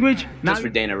your language? Just for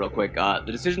Dana, real quick. The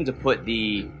decision to put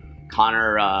the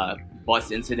Conor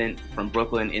bus incident from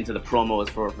Brooklyn into the promos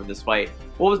for this fight.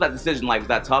 What was that decision like? Was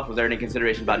that tough? Was there any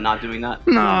consideration about not doing that?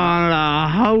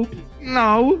 No.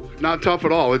 Not tough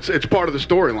at all. It's part of the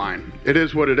storyline. It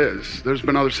is what it is. There's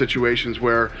been other situations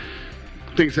where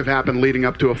things have happened leading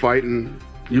up to a fight, and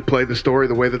you play the story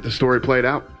the way that the story played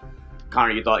out.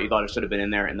 Conor, you thought it should have been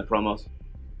in there in the promos?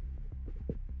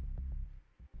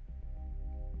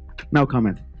 No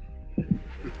comment.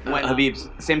 Habib,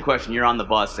 same question. You're on the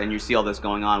bus and you see all this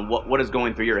going on. What is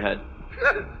going through your head?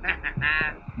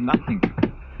 Nothing.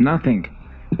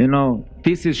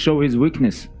 This is show his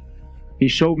weakness. He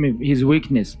showed me his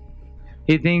weakness.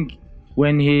 He think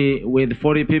when he with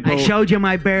 40 people. I showed you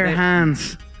my bare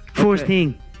hands. First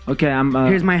thing. Okay,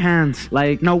 here's my hands.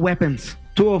 Like no weapons.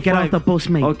 205. Get off the bus,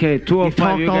 mate. Okay,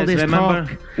 205. You guys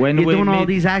remember when you're doing all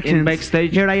these actions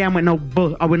backstage? Here I am with no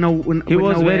bus. He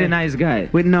was a very nice guy.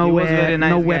 With no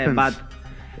weapons. But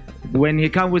when he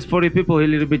come with 40 people, he a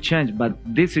little bit changed. But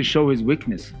this is show his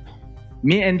weakness.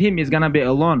 Me and him is gonna be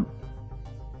alone.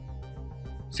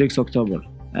 6 October,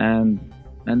 and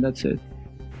that's it.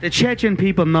 The Chechen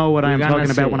people know what I'm talking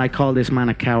about when I call this man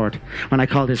a coward. When I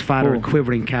called his father a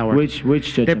quivering coward. Which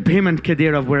Chechen? Him and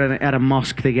Kadyrov were at a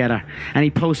mosque together, and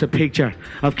he posts a picture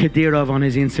of Kadyrov on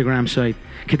his Instagram site.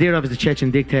 Kadyrov is the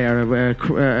Chechen dictator,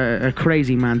 a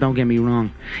crazy man, don't get me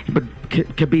wrong. But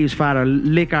Khabib's father,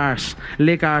 lick arse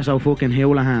fucking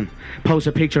Houlihan, posts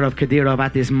a picture of Kadyrov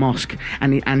at this mosque,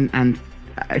 and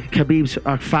Khabib's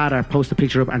father posts a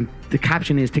picture up, and the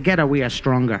caption is "Together we are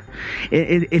stronger."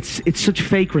 It's such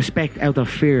fake respect out of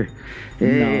fear.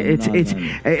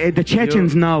 The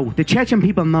Chechens know. The Chechen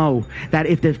people know that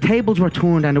if the tables were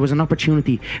turned and there was an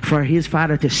opportunity for his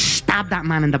father to stab that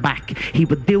man in the back, he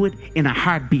would do it in a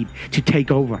heartbeat to take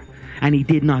over. And he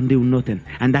did not do nothing.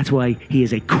 And that's why he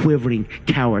is a quivering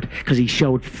coward, because he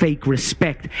showed fake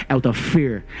respect out of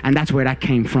fear. And that's where that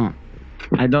came from.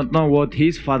 I don't know what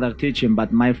his father teach him,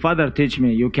 but my father teach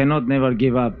me you cannot never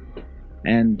give up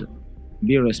and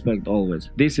be respect always.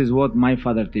 This is what my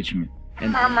father teach me.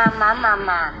 And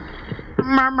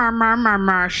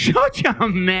Shut your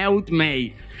mouth,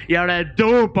 mate. You're a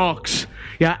dirt box.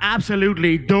 You're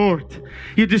absolutely dirt.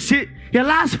 Your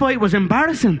last fight was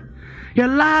embarrassing. Your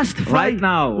last fight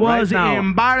was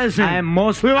embarrassing. I am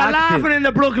most We were active laughing in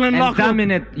the Brooklyn and locker.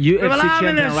 dominant UFC we were laughing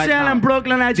in the champion right cell now. in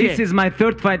Brooklyn at This you. is my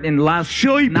third fight in last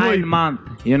 9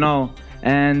 months, you know,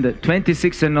 and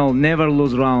 26-0, never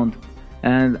lose round.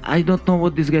 And I don't know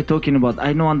what this guy talking about.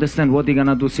 I don't understand what he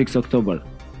gonna do 6 October.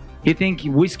 He think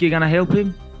whiskey gonna help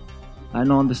him? I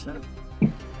don't understand.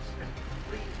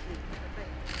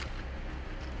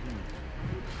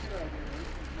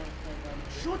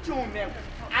 Shut your mouth.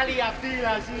 Ali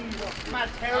Abdulaziz, mad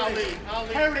terrorist.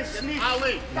 Terrorist snitch.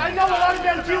 I know a lot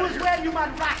about you as well, you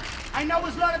mad rat. I know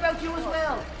a lot about you as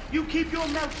well. You keep your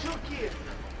mouth shut, kid.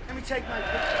 Let me take my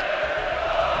picture.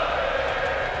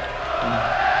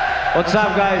 What's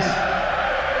up, guys?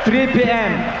 3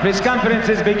 p.m. Press conference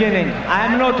is beginning. I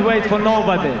am not wait for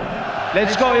nobody.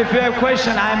 Let's go. If you have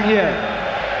question, I'm here.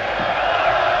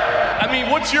 I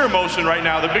mean, what's your emotion right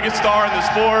now? The biggest star in the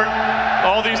sport,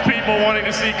 all these people wanting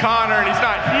to see Conor, and he's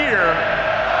not here.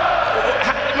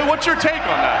 I mean, what's your take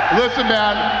on that? Listen,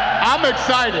 man, I'm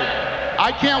excited.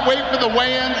 I can't wait for the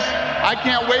weigh-ins. I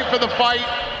can't wait for the fight.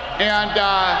 And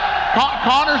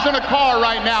Conor's in a car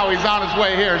right now. He's on his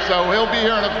way here, so he'll be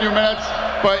here in a few minutes.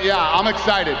 But yeah, I'm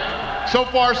excited. So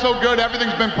far, so good.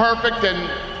 Everything's been perfect, and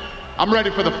I'm ready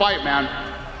for the fight, man.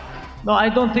 No, I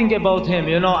don't think about him.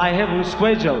 You know, I have a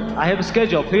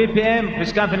schedule. 3 p.m.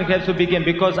 Press conference has to begin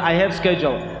because I have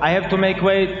schedule. I have to make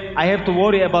weight. I have to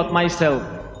worry about myself.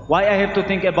 Why I have to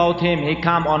think about him? He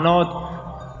come or not?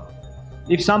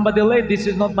 If somebody late, this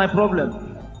is not my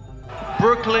problem.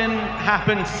 Brooklyn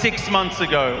happened 6 months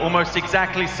ago, almost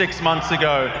exactly 6 months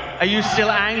ago. Are you still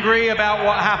angry about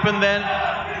what happened then?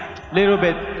 Little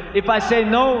bit. If I say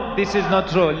no, this is not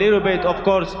true. Little bit, of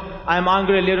course. I'm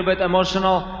angry, a little bit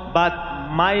emotional. But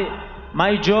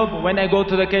my job, when I go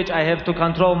to the cage, I have to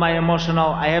control my emotional.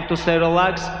 I have to stay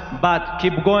relaxed, but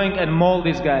keep going and maul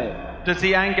this guy. Does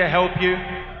the anger help you?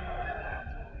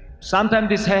 Sometimes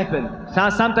this happens.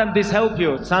 Sometimes this help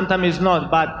you. Sometimes it's not.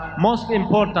 But most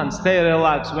important, stay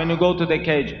relaxed when you go to the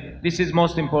cage. This is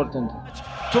most important.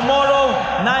 Tomorrow,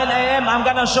 9 a.m., I'm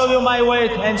gonna show you my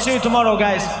weight and see you tomorrow,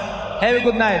 guys. Have a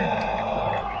good night.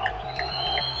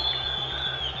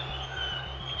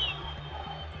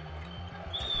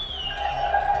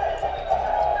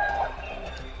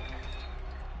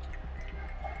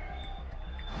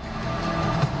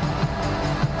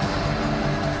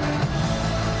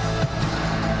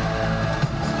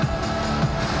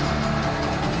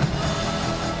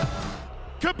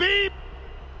 Khabib,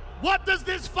 what does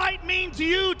this fight mean to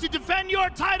you to defend your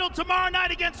title tomorrow night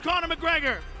against Conor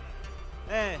McGregor?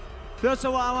 Hey, first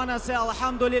of all, I want to say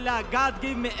Alhamdulillah, God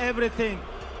gave me everything.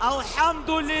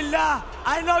 Alhamdulillah,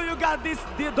 I know you got this,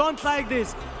 don't like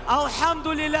this.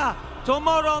 Alhamdulillah,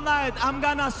 tomorrow night, I'm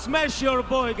gonna smash your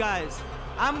boy, guys.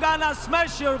 I'm gonna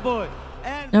smash your boy.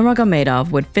 And Nurmagomedov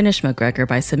would finish McGregor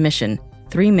by submission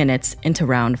 3 minutes into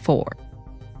round 4.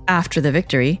 After the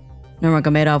victory,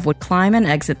 Nurmagomedov would climb and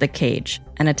exit the cage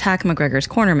and attack McGregor's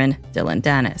cornerman, Dylan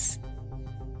Dennis.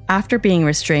 After being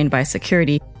restrained by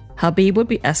security, Khabib would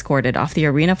be escorted off the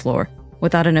arena floor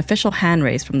without an official hand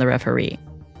raise from the referee.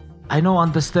 I don't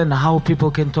understand how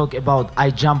people can talk about I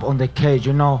jump on the cage,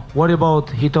 you know. What about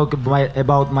he talk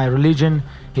about my religion,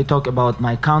 he talk about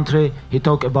my country, he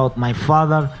talk about my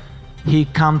father. He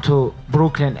come to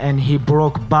Brooklyn and he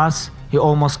broke bus, he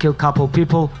almost killed couple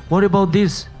people. What about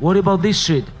this? What about this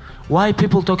shit? Why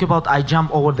people talk about I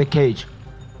jump over the cage?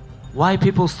 Why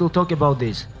people still talk about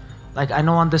this? Like, I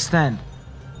don't understand.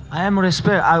 I am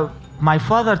respect. My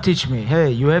father teach me,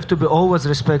 hey, you have to be always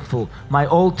respectful. My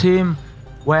old team,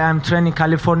 where I'm training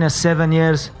California 7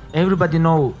 years, everybody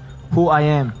know who I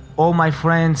am. All my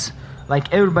friends,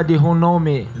 like everybody who know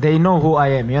me, they know who I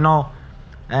am, you know?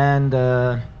 And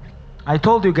I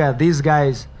told you guys, these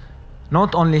guys,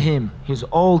 not only him, his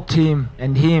whole team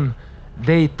and him,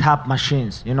 they tap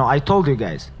machines. You know, I told you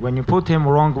guys, when you put him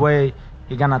wrong way,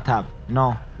 he gonna tap. You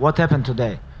know, what happened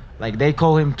today? Like, they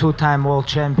call him 2-time world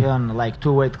champion, like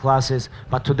 2 weight classes,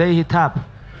 but today he tap.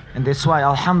 And that's why,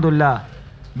 alhamdulillah,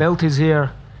 belt is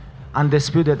here,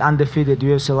 undisputed, undefeated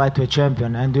UFC lightweight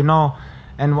champion. And you know,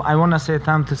 and I wanna say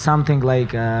something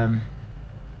like,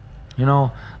 you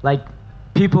know, like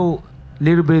people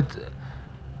little bit,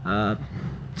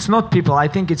 it's not people, I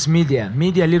think it's media.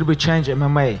 Media a little bit change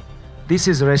MMA. This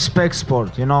is respect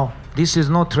sport, you know. This is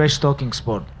not trash talking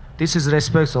sport. This is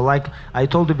respect. So like I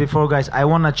told you before, guys, I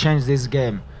want to change this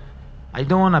game. I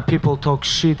don't want people talk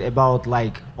shit about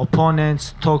like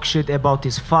opponents, talk shit about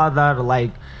his father,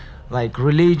 like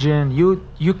religion.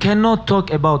 You cannot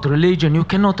talk about religion. You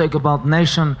cannot talk about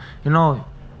nation. You know,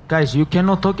 guys, you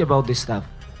cannot talk about this stuff.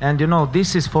 And you know,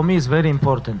 this is for me is very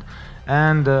important.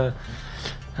 And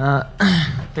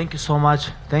thank you so much.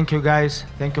 Thank you, guys.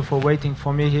 Thank you for waiting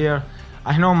for me here.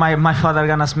 I know my father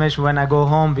gonna smash me when I go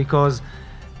home because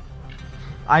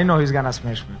I know he's gonna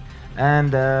smash me.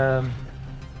 And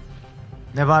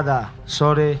Nevada,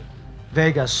 sorry.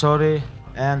 Vegas, sorry.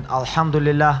 And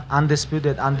Alhamdulillah,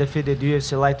 undisputed, undefeated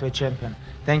UFC lightweight champion.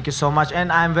 Thank you so much.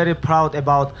 And I'm very proud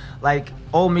about, like,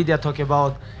 all media talk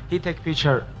about, he take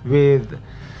picture with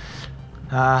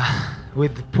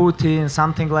Putin,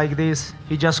 something like this.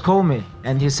 He just called me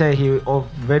and he say he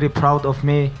very proud of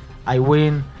me. I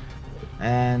win.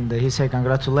 And he say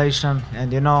congratulations.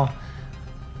 And you know,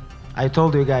 I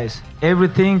told you guys,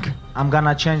 everything I'm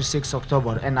gonna change 6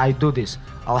 October, and I do this.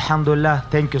 Alhamdulillah,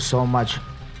 thank you so much.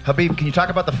 Khabib, can you talk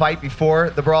about the fight before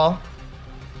the brawl?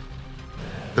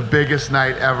 The biggest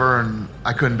night ever, and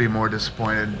I couldn't be more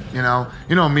disappointed. You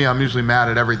know me, I'm usually mad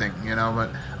at everything, but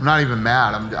I'm not even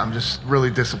mad. I'm just really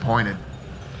disappointed.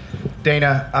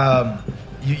 Dana,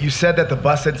 you said that the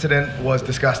bus incident was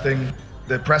disgusting.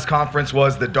 The press conference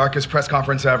was the darkest press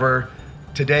conference ever.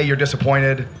 Today, you're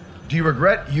disappointed. Do you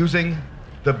regret using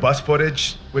the bus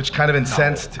footage, which kind of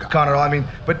incensed Conor? I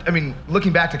mean,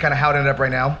 looking back to kind of how it ended up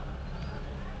right now,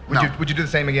 would you do the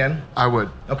same again? I would.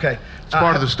 Okay. It's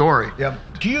part of the story. Yeah.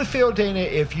 Do you feel, Dana,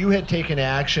 if you had taken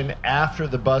action after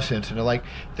the bus incident, like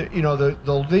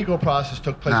the legal process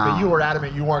took place, but you were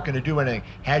adamant you weren't going to do anything,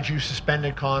 had you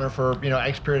suspended Conor for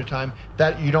X period of time,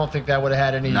 that you don't think that would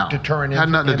have had any deterrent impact? Had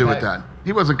nothing to do with that.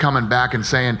 He wasn't coming back and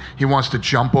saying he wants to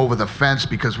jump over the fence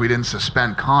because we didn't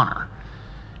suspend Conor.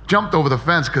 Jumped over the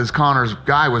fence because Conor's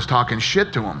guy was talking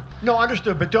shit to him. No,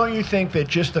 understood. But don't you think that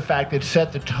just the fact that it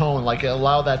set the tone, like it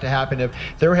allowed that to happen, if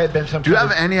there had been some... Do you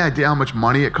have any idea how much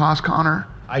money it cost Conor?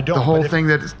 I don't. The whole thing,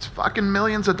 that it's fucking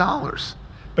millions of dollars.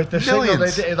 But the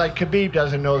millions. signal, like Khabib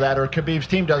doesn't know that, or Khabib's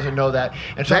team doesn't know that.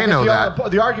 And so they know that.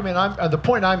 The argument, the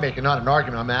point I'm making, not an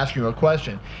argument, I'm asking you a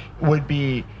question, would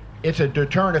be... It's a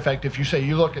deterrent effect. If you say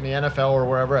you look in the NFL or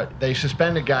wherever, they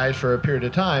suspended guys for a period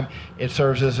of time, it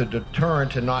serves as a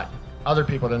deterrent to other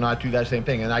people to not do that same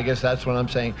thing. And I guess that's what I'm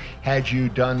saying. Had you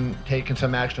taken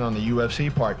some action on the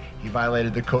UFC part, he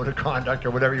violated the code of conduct or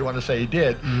whatever you want to say he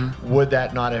did, would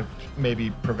that not have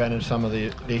maybe prevented some of the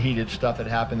heated stuff that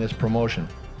happened this promotion?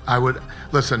 I would,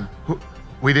 listen,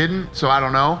 we didn't, so I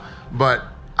don't know, but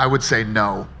I would say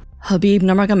no. Khabib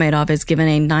Nurmagomedov is given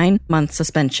a 9-month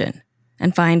suspension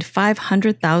and fined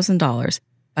 $500,000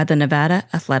 by the Nevada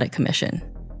Athletic Commission.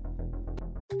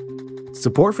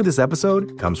 Support for this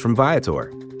episode comes from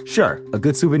Viator. Sure, a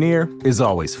good souvenir is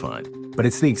always fun, but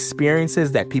it's the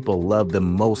experiences that people love the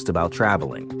most about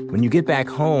traveling. When you get back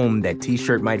home, that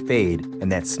t-shirt might fade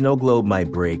and that snow globe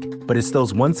might break, but it's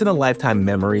those once-in-a-lifetime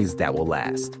memories that will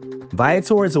last.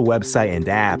 Viator is a website and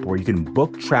app where you can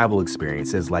book travel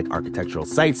experiences like architectural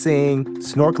sightseeing,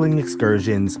 snorkeling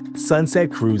excursions, sunset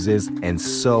cruises, and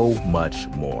so much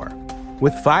more.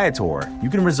 With Viator, you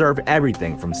can reserve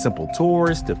everything from simple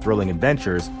tours to thrilling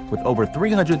adventures with over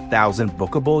 300,000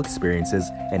 bookable experiences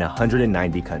in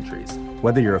 190 countries.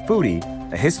 Whether you're a foodie,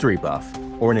 a history buff,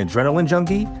 or an adrenaline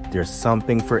junkie, there's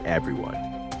something for everyone.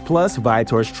 Plus,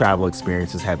 Viator's travel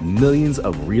experiences have millions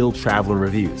of real traveler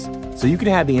reviews, so you can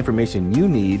have the information you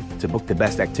need to book the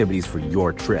best activities for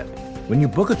your trip. When you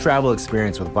book a travel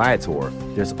experience with Viator,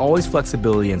 there's always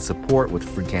flexibility and support with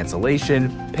free cancellation,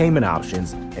 payment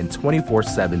options, and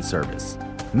 24/7 service.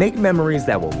 Make memories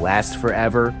that will last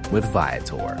forever with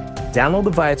Viator. Download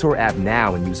the Viator app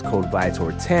now and use code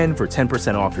Viator10 for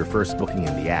 10% off your first booking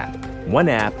in the app. One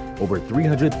app, over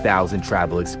 300,000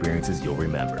 travel experiences you'll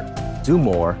remember. Do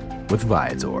more with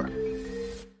Viator.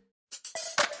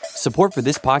 Support for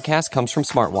this podcast comes from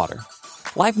Smartwater.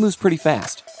 Life moves pretty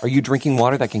fast. Are you drinking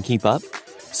water that can keep up?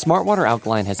 Smartwater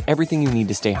Alkaline has everything you need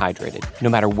to stay hydrated, no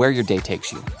matter where your day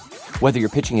takes you. Whether you're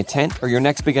pitching a tent or your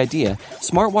next big idea,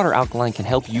 Smartwater Alkaline can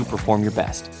help you perform your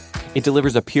best. It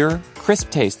delivers a pure,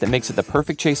 crisp taste that makes it the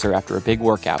perfect chaser after a big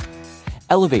workout.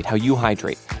 Elevate how you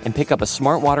hydrate and pick up a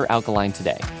Smartwater Alkaline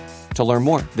today. To learn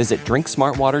more, visit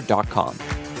drinksmartwater.com.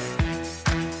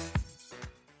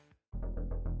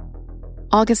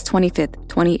 August 25th,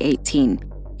 2018.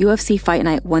 UFC Fight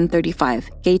Night 135,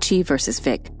 Gaethje vs.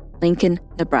 Vick, Lincoln,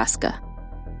 Nebraska.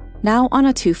 Now on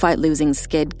a 2-fight losing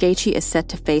skid, Gaethje is set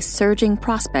to face surging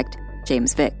prospect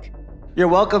James Vick. You're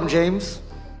welcome, James.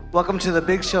 Welcome to the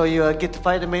big show. You get to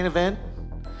fight the main event.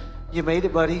 You made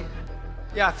it, buddy.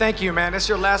 Yeah, thank you, man. This is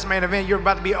your last main event. You're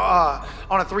about to be on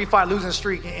a 3-fight losing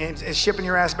streak and shipping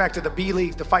your ass back to the B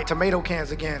League to fight tomato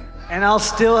cans again. And I'll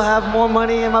still have more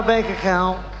money in my bank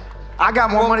account. I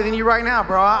got more money than you right now,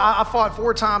 bro. I fought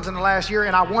 4 times in the last year,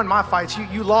 and I won my fights.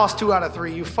 You lost 2 out of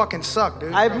 3. You fucking suck,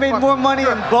 dude. I've made more money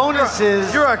in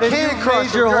bonuses. You're a can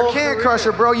crusher. You're a can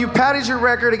crusher, bro. You padded your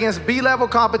record against B-level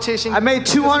competition. I made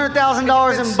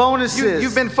 $200,000 in bonuses.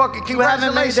 You've been fucking. You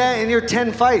haven't made that in your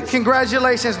 10 fights.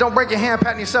 Congratulations. Don't break your hand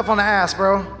patting yourself on the ass,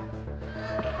 bro.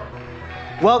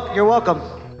 Well, you're welcome.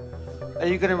 Are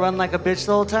you gonna run like a bitch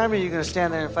the whole time, or are you gonna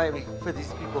stand there and fight me for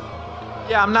these people?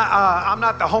 Yeah, I'm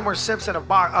not the Homer Simpson of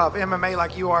MMA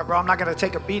like you are, bro. I'm not gonna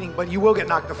take a beating, but you will get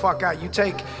knocked the fuck out. You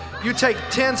take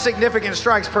 10 significant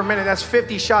strikes per minute. That's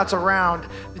 50 shots a round.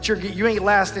 That you ain't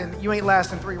lasting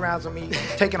 3 rounds of me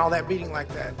taking all that beating like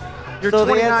that. You're so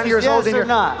 29 years old and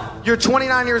you're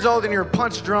 29 years old and you're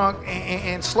punch drunk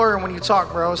and slurring when you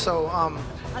talk, bro. So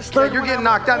you're getting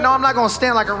knocked out. No, I'm not gonna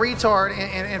stand like a retard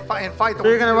and fight the. So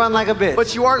you're gonna run like a bitch.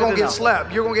 But you are gonna get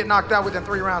slapped. You're gonna get knocked out within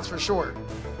 3 rounds for sure.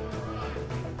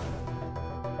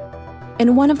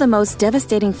 In one of the most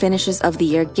devastating finishes of the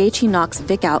year, Gaethje knocks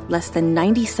Vic out less than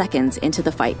 90 seconds into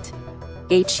the fight.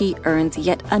 Gaethje earns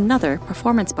yet another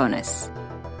performance bonus.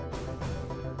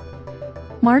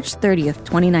 March 30th,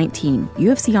 2019,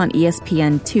 UFC on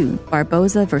ESPN2,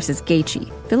 Barboza vs.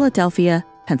 Gaethje, Philadelphia,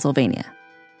 Pennsylvania.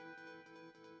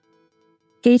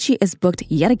 Gaethje is booked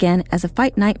yet again as a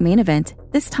fight night main event,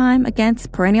 this time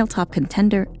against perennial top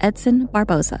contender Edson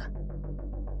Barboza.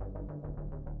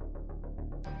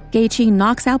 Gaethje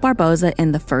knocks out Barboza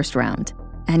in the first round.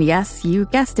 And yes, you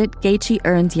guessed it, Gaethje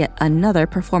earned yet another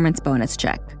performance bonus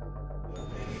check.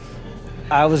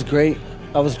 I was great.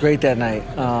 I was great that night.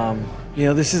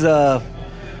 This is a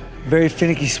very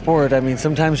finicky sport. I mean,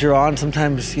 sometimes you're on,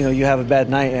 sometimes, you have a bad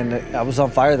night, and I was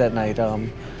on fire that night.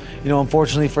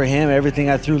 Unfortunately for him, everything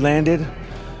I threw landed,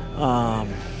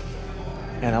 and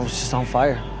I was just on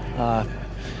fire.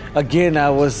 Again,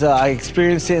 I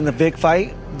experienced it in the Vic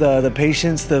fight. The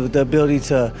patience, the ability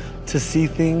to see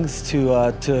things,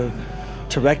 to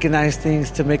recognize things,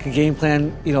 to make a game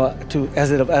plan, as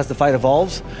the fight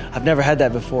evolves. I've never had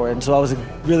that before, and so I was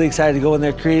really excited to go in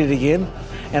there, create it again,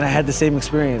 and I had the same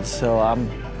experience. So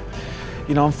I'm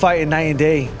fighting night and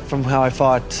day from how I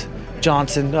fought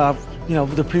Johnson.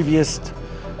 The previous,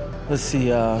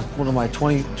 what am I,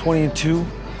 20-2?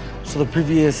 So the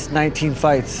previous 19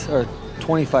 fights or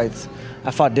 20 fights, I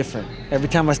fought different. Every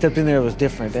time I stepped in there, it was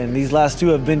different. And these last 2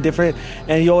 have been different.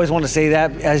 And you always want to say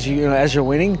that as you're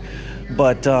winning,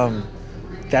 but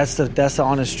that's the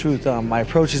honest truth. My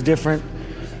approach is different,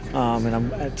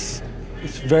 and it's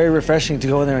very refreshing to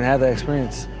go in there and have that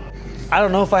experience. I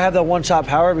don't know if I have that one-shot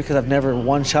power because I've never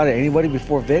one-shot at anybody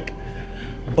before Vic.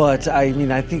 But I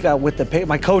think with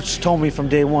my coach told me from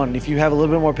day one, if you have a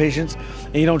little bit more patience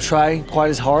and you don't try quite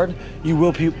as hard, you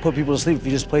will put people to sleep if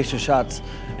you just place your shots.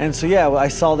 And so, yeah, I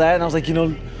saw that and I was like,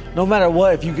 no matter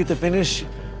what, if you get the finish,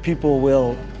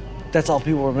 that's all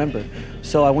people remember.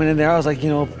 So I went in there, I was like,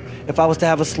 if I was to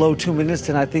have a slow 2 minutes,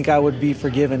 then I think I would be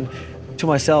forgiven to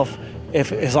myself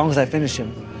as long as I finish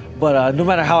him. But no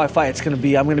matter how I fight, I'm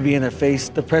going to be in their face.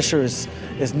 The pressure is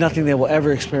nothing they will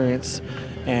ever experience.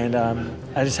 And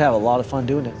I just have a lot of fun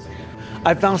doing it.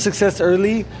 I found success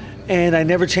early, and I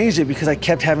never changed it because I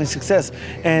kept having success.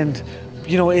 And,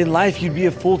 in life, you'd be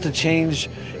a fool to change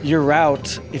your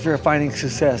route if you're finding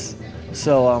success.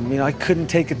 So, I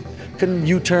couldn't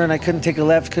U-turn, I couldn't take a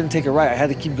left, couldn't take a right. I had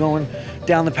to keep going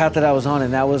down the path that I was on,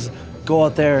 and that was go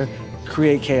out there,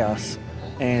 create chaos.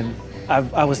 And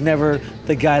I was never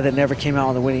the guy that never came out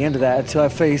on the winning end of that until I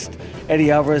faced Eddie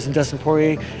Alvarez and Dustin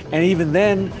Poirier. And even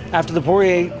then, after the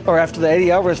Eddie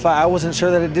Alvarez fight, I wasn't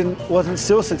sure that it wasn't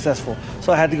still successful.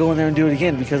 So I had to go in there and do it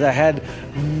again because I had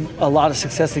a lot of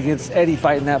success against Eddie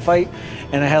fighting that fight,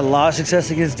 and I had a lot of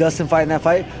success against Dustin fighting that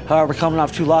fight. However, coming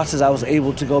off 2 losses, I was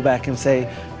able to go back and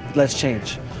say, let's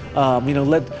change.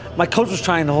 My coach was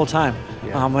trying the whole time. He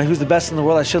was the best in the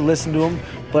world. I should listen to him,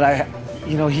 but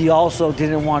he also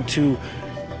didn't want to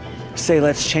say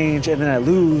let's change and then I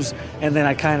lose, and then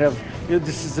I kind of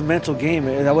this is a mental game.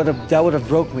 That would have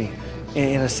broke me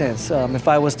in a sense. If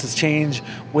I was to change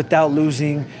without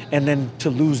losing and then to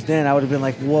lose, then I would have been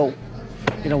like, whoa,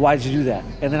 why'd you do that?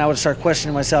 And then I would start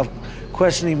questioning myself,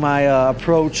 questioning my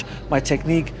approach, my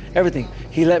technique, everything.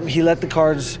 He let the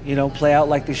cards play out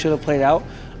like they should have played out.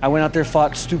 I went out there,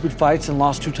 fought stupid fights and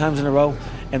lost 2 times in a row,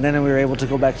 and then we were able to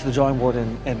go back to the drawing board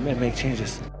and make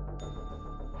changes.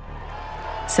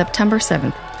 September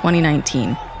 7th,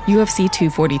 2019, UFC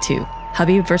 242,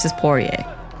 Khabib vs. Poirier,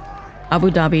 Abu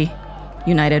Dhabi,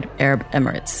 United Arab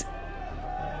Emirates.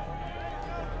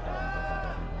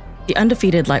 The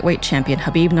undefeated lightweight champion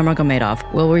Khabib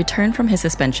Nurmagomedov will return from his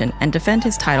suspension and defend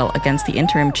his title against the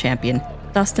interim champion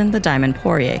Dustin the Diamond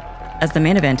Poirier as the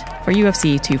main event for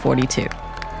UFC 242.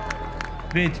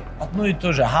 Wait, одно и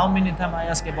то же. How many times I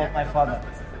ask about my father?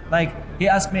 Like, he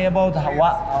asked me about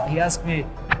what, he asked me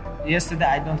yesterday,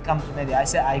 I don't come to media. I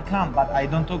said, I come, but I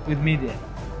don't talk with media.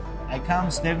 I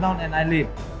come, step down, and I leave.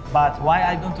 But why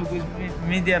I don't talk with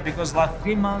media? Because like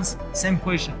 3 months, same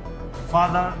question.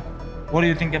 Father, what do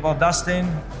you think about Dustin?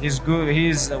 He's good.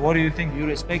 What do you think? You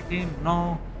respect him?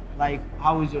 No. Like,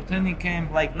 how is your training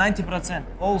camp? Like 90%,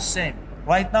 all same.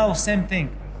 Right now, same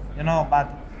thing, but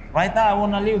right now I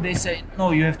want to leave. They say,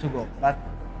 no, you have to go. But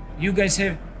you guys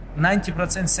have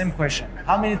 90% same question.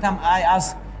 How many times I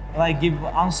ask, give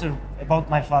answer about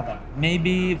my father?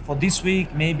 Maybe for this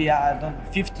week, maybe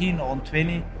 15 or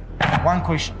 20, one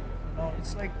question.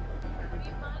 It's like...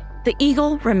 The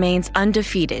Eagle remains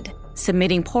undefeated,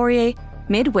 submitting Poirier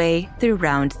midway through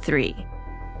round 3.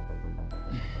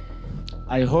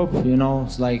 I hope,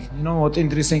 it's like, what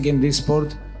interesting in this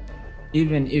sport?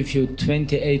 Even if you're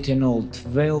 28-0,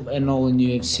 12-0 in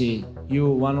UFC, you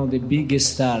one of the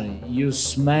biggest stars, you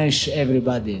smash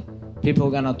everybody. People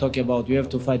gonna talk about, you have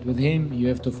to fight with him, you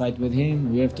have to fight with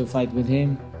him, you have to fight with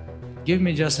him. Give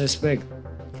me just respect.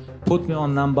 Put me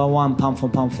on #1 pound for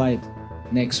pound fight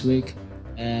next week.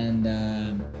 And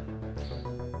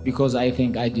because I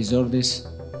think I deserve this.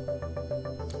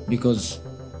 Because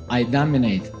I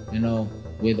dominate,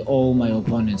 with all my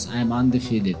opponents. I'm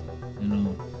undefeated,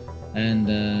 and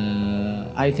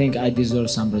I think I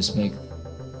deserve some respect.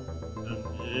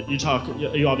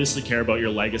 You obviously care about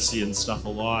your legacy and stuff a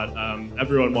lot.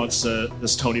 Everyone wants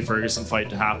this Tony Ferguson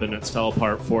fight to happen. It's fell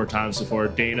apart 4 times before.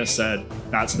 Dana said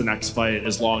that's the next fight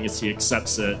as long as he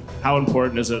accepts it. How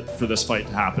important is it for this fight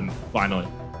to happen finally?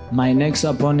 My next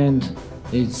opponent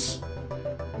is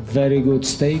very good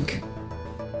steak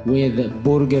with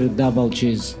burger double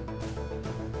cheese.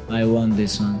 I want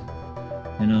this one,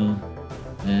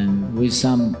 and with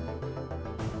some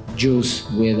juice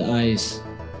with ice.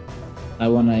 I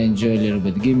want to enjoy a little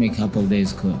bit. Give me a couple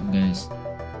days, guys.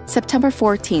 September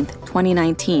 14th,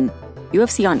 2019,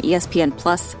 UFC on ESPN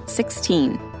Plus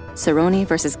 16, Cerrone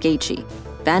vs. Gaethje,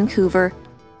 Vancouver,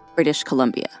 British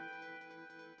Columbia.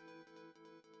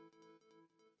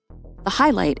 The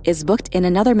highlight is booked in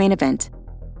another main event,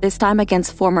 this time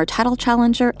against former title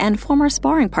challenger and former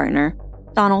sparring partner,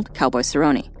 Donald Cowboy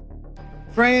Cerrone.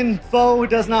 Friend, foe, it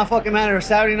does not fucking matter.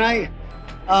 Saturday night,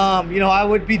 I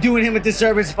would be doing him a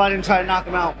disservice if I didn't try to knock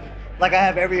him out like I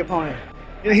have every opponent.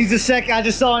 He's the second, I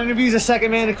just saw in interviews, the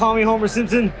second man to call me Homer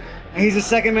Simpson, and he's the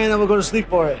second man that will go to sleep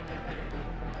for it.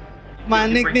 My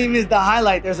nickname is The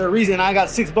Highlight. There's a reason. I got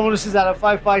 6 bonuses out of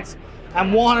 5 fights.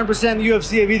 I'm 100% the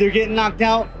UFC of either getting knocked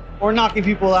out or knocking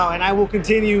people out, and I will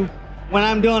continue. When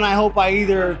I'm done, I hope I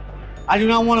do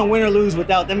not want to win or lose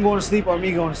without them going to sleep or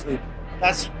me going to sleep.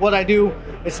 That's what I do.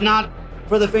 It's not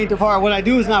for the faint of heart. What I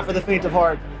do is not for the faint of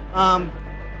heart.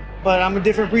 But I'm a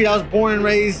different breed. I was born and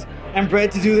raised and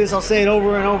bred to do this. I'll say it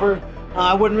over and over.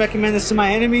 I wouldn't recommend this to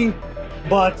my enemy,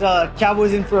 but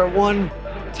Cowboys in for one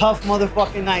tough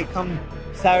motherfucking night come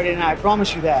Saturday night. I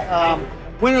promise you that.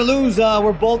 Win or lose,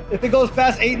 we're both, if it goes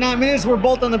past 8-9 minutes, we're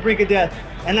both on the brink of death.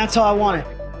 And that's how I want it.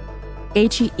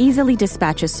 Gaethje easily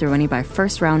dispatches Cerrone by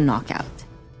first-round knockout.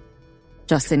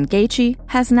 Justin Gaethje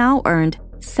has now earned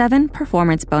 7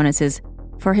 performance bonuses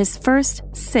for his first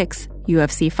 6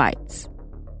 UFC fights.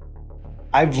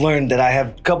 I've learned that I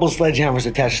have a couple sledgehammers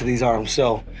attached to these arms,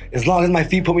 so as long as my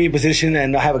feet put me in position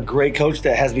and I have a great coach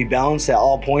that has me balanced at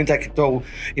all points, I can throw,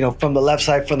 from the left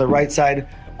side, from the right side,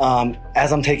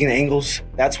 as I'm taking angles.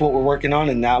 That's what we're working on,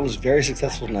 and that was very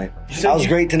successful tonight. I was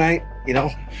great tonight,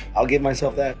 I'll give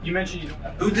myself that. You mentioned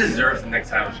who deserves the next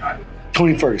title shot?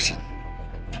 Tony Ferguson.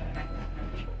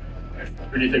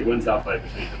 Who do you think wins that fight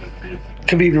between him and Khabib?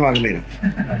 Khabib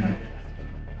Nurmagomedov.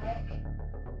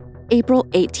 April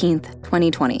 18th,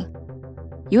 2020.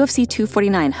 UFC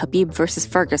 249 Khabib vs.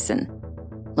 Ferguson,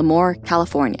 Lemoore,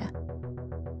 California.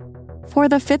 For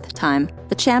the 5th time,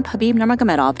 the champ Khabib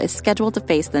Nurmagomedov is scheduled to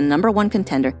face the #1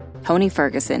 contender, Tony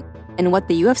Ferguson, in what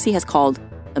the UFC has called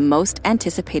the most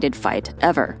anticipated fight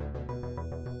ever.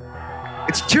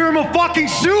 It's Tirama fucking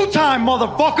shoe time,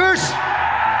 motherfuckers!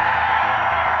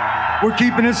 We're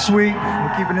keeping it sweet,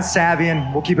 we're keeping it savvy,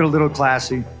 and we'll keep it a little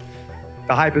classy.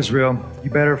 The hype is real. You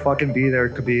better fucking be there,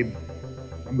 Khabib.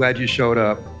 I'm glad you showed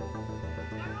up.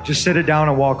 Just sit it down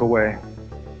and walk away.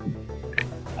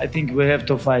 I think we have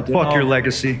to fight. Fuck your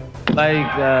legacy.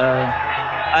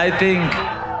 I think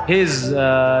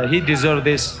he deserves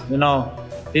this,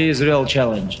 He is real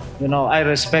challenge. I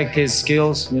respect his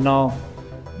skills,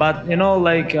 But,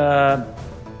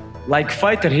 like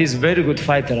fighter, he's very good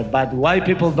fighter. But why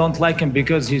people don't like him?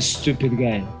 Because he's stupid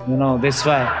guy. You know, that's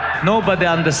why nobody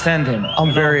understand him.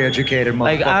 I'm very educated, motherfucker.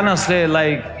 Like honestly,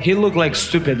 like he look like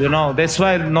stupid. You know, that's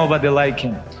why nobody like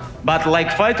him. But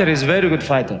like fighter, he's very good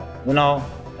fighter. You know,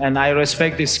 and I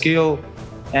respect his skill,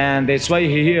 and that's why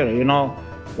he here. You know,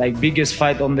 like biggest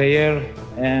fight on the year,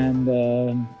 and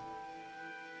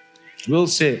we'll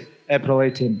see April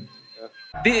 18th.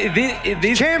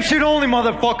 This champ shit only,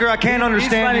 motherfucker. I can't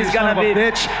understand you, son of a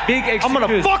bitch. Big excuse. I'm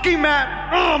gonna fucking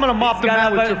I'm gonna mop the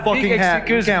mat with your fucking hat.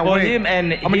 You can't wait. Him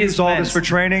and I'm gonna use all this for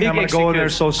training. I'm gonna go in there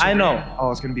so soon. I know.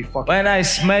 Oh, it's gonna be fucking. When I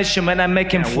smash him, when I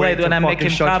make him flat, when I make him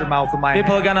shut your mouth with my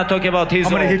people are gonna talk about his.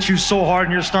 I'm gonna hit you so hard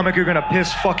in your stomach, you're gonna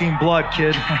piss fucking blood,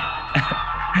 kid.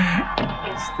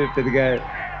 Stupid guy.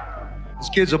 This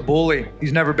kid's a bully.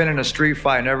 He's never been in a street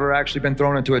fight, never actually been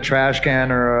thrown into a trash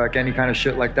can or any kind of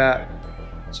shit like that.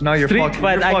 So now you're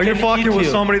fucking with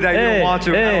somebody that you don't want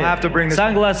to. I don't have to bring this.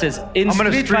 Sunglasses. In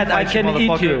street fight, I can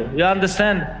eat you. You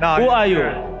understand? No, who are you?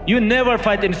 You never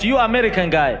fight in street. You American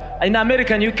guy. In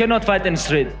American, you cannot fight in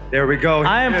street. There we go.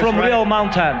 I am from real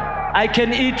mountain. I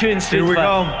can eat you in street fight. Here we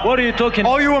go. What are you talking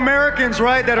about? All you Americans,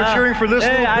 right, that are cheering for this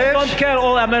little bitch? I don't care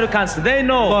all Americans. They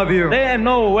know. Love you. They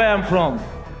know where I'm from.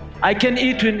 I can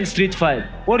eat you in street fight.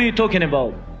 What are you talking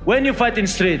about? When you fight in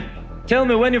street, tell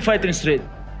me when you fight in street.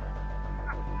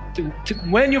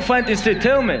 When you fight in street,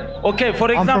 tell me. Okay, for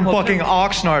example. I'm from fucking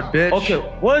Oxnard, bitch. Okay,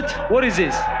 what? What is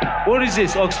this? What is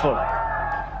this, Oxford?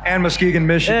 And Muskegon,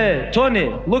 Michigan. Hey,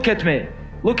 Tony, look at me.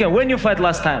 Look at when you fight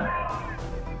last time.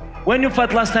 When you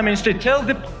fight last time in street, tell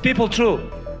the people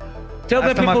true. Tell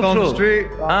the people true. Last time I fell in the street,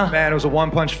 man, it was a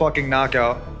one-punch fucking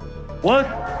knockout. What?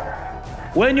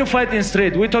 When you fight in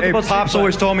street, we talk about. Pops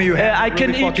always told me you had I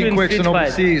can really eat you in quick street and fight.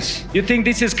 overseas. You think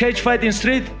this is cage fight in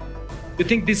street? You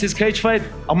think this is cage fight?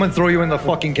 I'm gonna throw you in the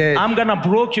fucking cage. I'm gonna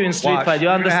broke you in street fight. You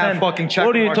understand? What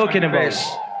are you talking about?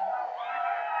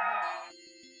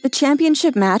 The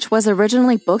championship match was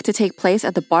originally booked to take place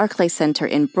at the Barclays Center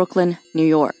in Brooklyn, New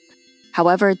York.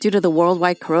 However, due to the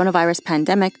worldwide coronavirus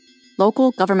pandemic,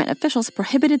 local government officials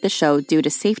prohibited the show due to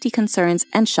safety concerns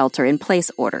and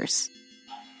shelter-in-place orders.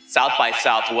 South by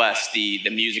Southwest, the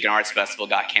Music and Arts Festival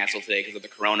got canceled today because of the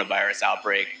coronavirus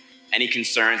outbreak. Any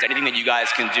concerns? Anything that you guys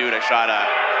can do to try to...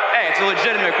 Hey, it's a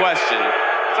legitimate question.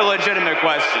 It's a legitimate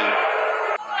question.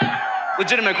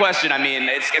 Legitimate question. I mean,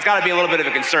 it's got to be a little bit of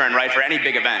a concern, right, for any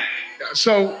big event.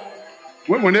 So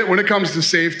when it comes to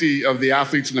safety of the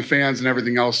athletes and the fans and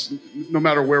everything else, no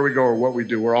matter where we go or what we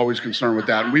do, we're always concerned with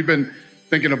that. And we've been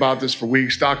thinking about this for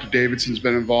weeks. Dr. Davidson's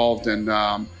been involved, and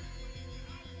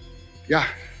yeah.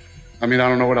 I mean, I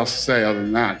don't know what else to say other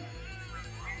than that.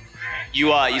 You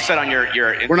said on your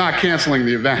we're not canceling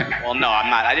the event. Well, no, I'm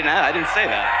not. I didn't say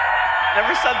that.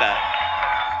 Never said that.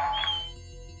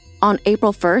 On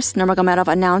April 1st, Nurmagomedov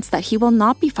announced that he will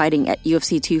not be fighting at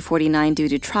UFC 249 due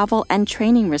to travel and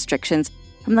training restrictions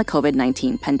from the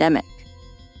COVID-19 pandemic.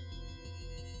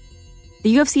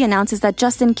 The UFC announces that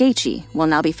Justin Gaethje will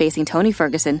now be facing Tony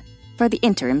Ferguson for the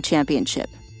interim championship.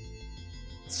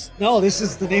 No, this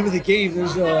is the name of the game.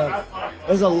 There's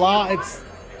a lot. It's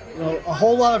a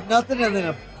whole lot of nothing, and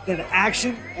then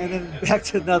action, and then back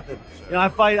to nothing. I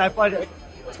fight.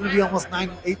 It's going to be almost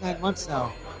 8-9 months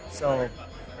now, so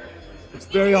it's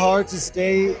very hard to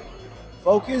stay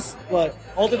focused. But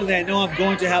ultimately, I know I'm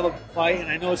going to have a fight, and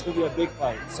I know it's going to be a big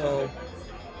fight. So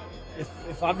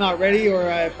if I'm not ready, or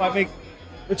if I make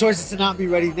the choices to not be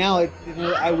ready now,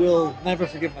 I will never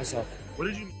forgive myself. What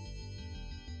did you?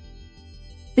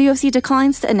 The UFC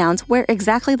declines to announce where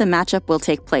exactly the matchup will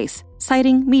take place,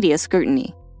 citing media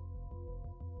scrutiny.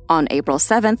 On April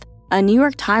 7th, a New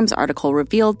York Times article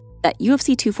revealed that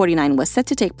UFC 249 was set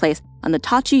to take place on the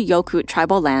Tachi-Yoku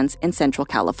tribal lands in Central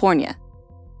California.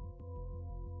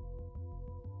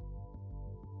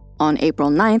 On April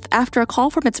 9th, after a call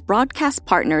from its broadcast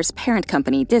partner's parent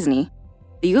company, Disney,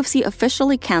 the UFC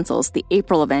officially cancels the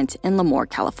April event in Lemoore,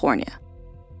 California.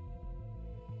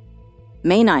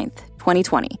 May 9th,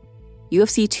 2020,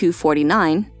 UFC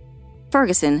 249,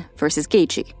 Ferguson vs.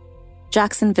 Gaethje,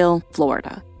 Jacksonville,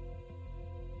 Florida.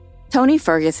 Tony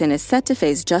Ferguson is set to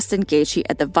face Justin Gaethje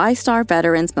at the VyStar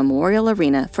Veterans Memorial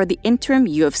Arena for the interim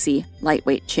UFC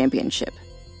Lightweight Championship.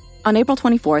 On April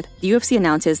 24th, the UFC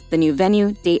announces the new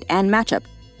venue, date, and matchup,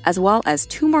 as well as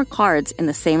 2 more cards in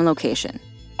the same location.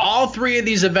 All 3 of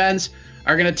these events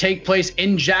are going to take place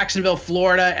in Jacksonville,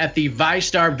 Florida at the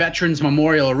VyStar Veterans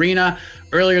Memorial Arena.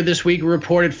 Earlier this week, we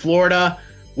reported Florida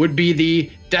would be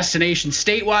the destination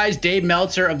statewide. Dave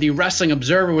Meltzer of the Wrestling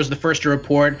Observer was the first to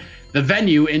report the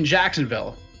venue in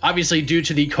Jacksonville. Obviously, due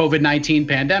to the COVID-19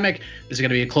 pandemic, this is going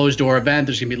to be a closed-door event.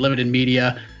 There's going to be limited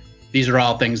media these are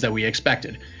all things that we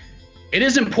expected. It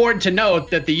is important to note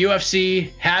that the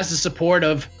UFC has the support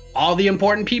of all the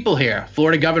important people here.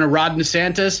 Florida Governor Ron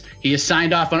DeSantis, he has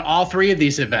signed off on all 3 of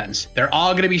these events. They're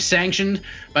all going to be sanctioned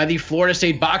by the Florida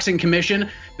State Boxing Commission.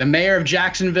 The mayor of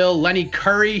Jacksonville, Lenny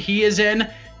Curry, he is in.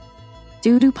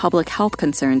 Due to public health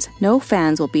concerns, no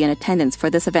fans will be in attendance for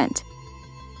this event,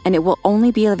 and it will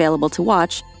only be available to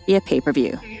watch via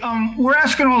pay-per-view. We're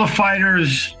asking all the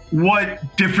fighters what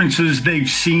differences they've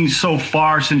seen so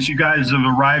far since you guys have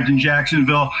arrived in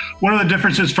Jacksonville. What are the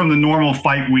differences from the normal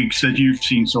fight weeks that you've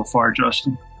seen so far,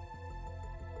 Justin?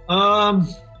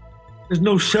 There's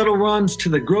no shuttle runs to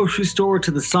the grocery store,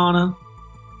 to the sauna,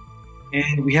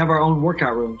 and we have our own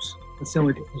workout rooms. That's the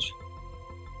only difference.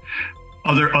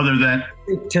 Other than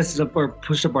they tested up or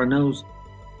pushed up our nose.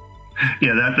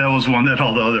 Yeah, that was one that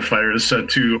all the other fighters said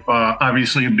too.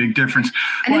 Obviously, a big difference.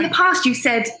 And in the past, you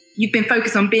said you've been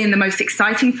focused on being the most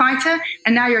exciting fighter,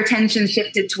 and now your attention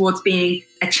shifted towards being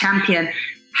a champion.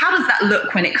 How does that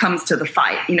look when it comes to the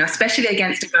fight? You know, especially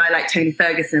against a guy like Tony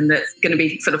Ferguson, that's going to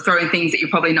be sort of throwing things that you're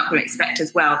probably not going to expect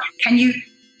as well. Can you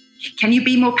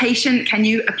be more patient? Can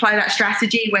you apply that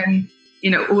strategy when,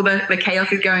 you know, all the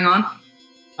chaos is going on?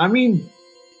 I mean,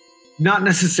 not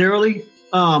necessarily.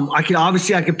 I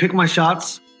could pick my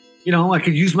shots. You know, I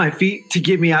could use my feet to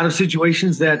get me out of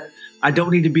situations that I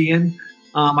don't need to be in.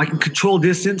 I can control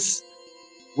distance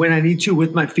when I need to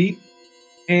with my feet.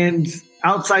 And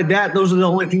outside that, those are the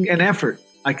only thing, and effort.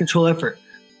 I control effort.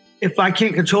 If I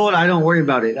can't control it, I don't worry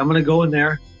about it. I'm going to go in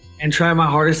there and try my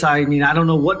hardest. I mean, I don't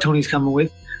know what Tony's coming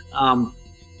with.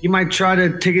 You might try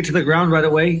to take it to the ground right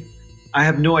away. I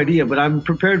have no idea, but I'm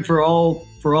prepared for all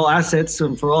assets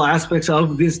and for all aspects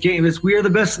of this game. We are the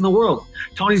best in the world.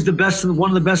 Tony's the best, one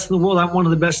of the best in the world. I'm one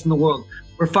of the best in the world.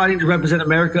 We're fighting to represent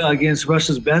America against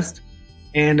Russia's best,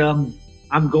 and I'm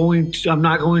not going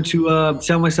to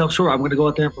sell myself short. I'm going to go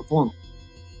out there and perform.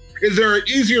 Is there an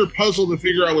easier puzzle to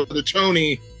figure out with a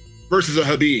Tony versus a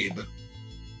Khabib?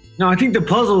 No, I think the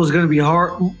puzzle is going to be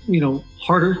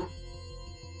harder.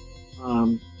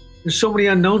 There's so many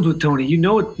unknowns with Tony. You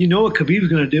know what Khabib's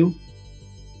going to do,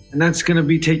 and that's going to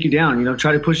be take you down. You know,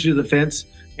 try to push you to the fence,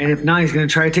 and if not, he's going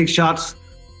to try to take shots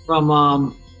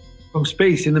from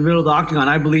space in the middle of the octagon.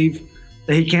 I believe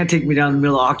that he can't take me down in the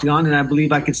middle of the octagon, and I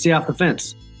believe I can stay off the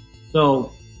fence.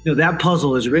 So, you know, that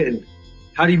puzzle is written.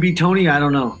 How do you beat Tony? I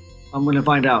don't know. I'm going to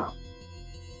find out.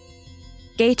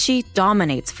 Gaethje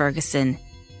dominates Ferguson,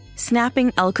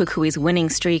 snapping El Cucui's winning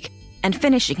streak and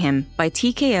finishing him by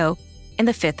TKO in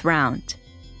the 5th round.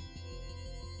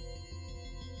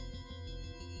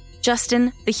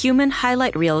 Justin, the human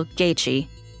highlight reel Gaethje,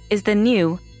 is the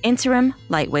new interim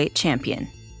lightweight champion.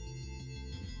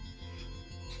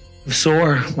 I'm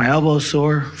sore. My elbow's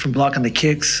sore from blocking the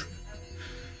kicks.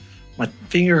 My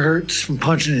finger hurts from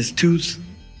punching his tooth.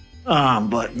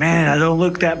 But man, I don't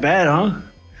look that bad, huh?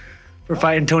 For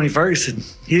fighting Tony Ferguson.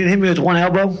 He didn't hit me with one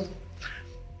elbow.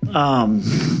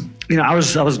 You know, I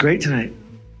was great tonight.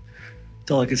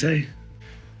 That's all I can say.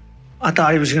 I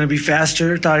thought he was going to be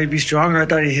faster. Thought he'd be stronger. I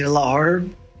thought he'd hit a lot harder.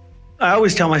 I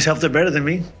always tell myself they're better than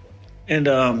me, and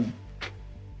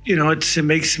you know, it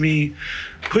makes me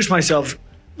push myself.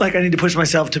 Like I need to push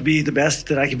myself to be the best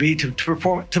that I can be to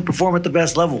perform at the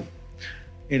best level.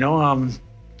 You know,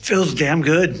 feels damn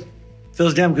good.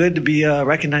 Feels damn good to be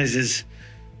recognized as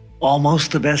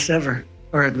almost the best ever,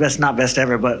 or the best, not best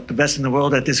ever, but the best in the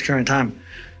world at this current time.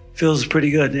 Feels pretty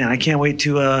good, and I can't wait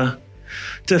to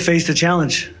face the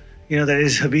challenge. You know, that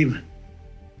is Khabib.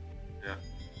 Yeah.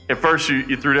 At first,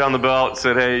 you threw down the belt,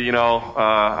 said, "Hey, you know,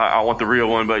 I want the real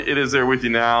one," but it is there with you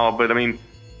now. But I mean,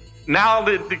 now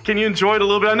can you enjoy it a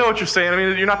little bit? I know what you're saying. I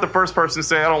mean, you're not the first person to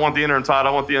say, "I don't want the interim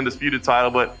title, I want the undisputed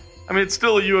title," but I mean, it's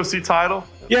still a UFC title.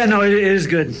 Yeah, no, it is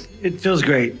good. It feels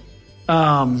great.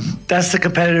 That's the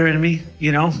competitor in me,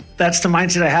 you know. That's the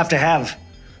mindset I have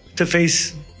to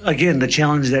face, again, the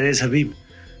challenge that is Khabib.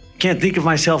 Can't think of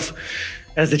myself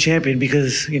as the champion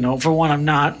because, you know, for one, I'm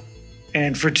not.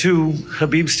 And for two,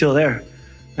 Khabib's still there.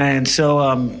 And so,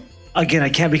 again, I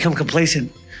can't become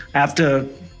complacent.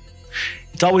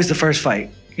 It's always the first fight,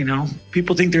 you know.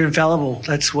 People think they're infallible.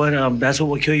 That's what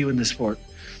will kill you in this sport.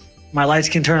 My lights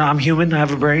can turn on. I'm human. I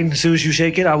have a brain. As soon as you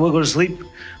shake it, I will go to sleep.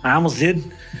 I almost did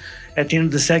at the end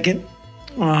of the second.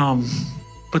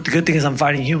 But the good thing is I'm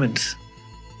fighting humans.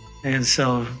 And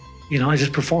so, you know, I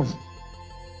just perform.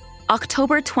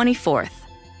 October 24th,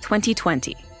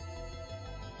 2020.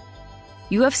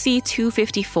 UFC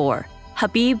 254,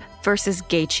 Khabib versus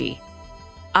Gaethje,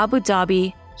 Abu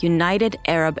Dhabi, United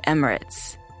Arab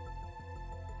Emirates.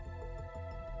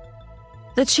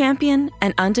 The champion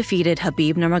and undefeated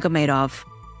Khabib Nurmagomedov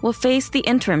will face the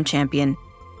interim champion,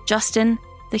 Justin,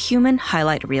 the human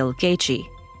highlight reel Gaethje,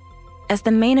 as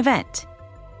the main event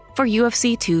for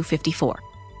UFC 254.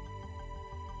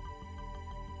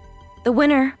 The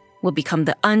winner will become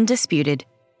the undisputed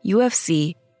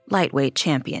UFC lightweight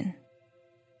champion.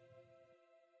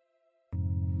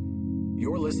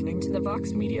 You're listening to the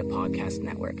Vox Media Podcast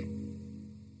Network.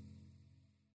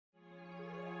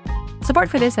 Support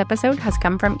for this episode has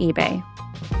come from eBay.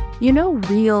 You know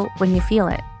real when you feel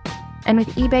it. And with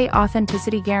eBay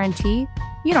Authenticity Guarantee,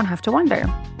 you don't have to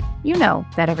wonder. You know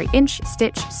that every inch,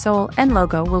 stitch, sole, and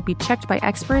logo will be checked by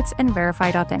experts and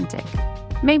verified authentic.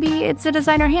 Maybe it's a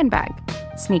designer handbag,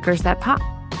 sneakers that pop,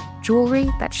 jewelry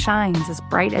that shines as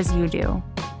bright as you do.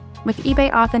 With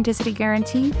eBay Authenticity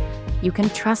Guarantee, you can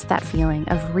trust that feeling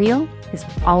of real is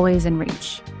always in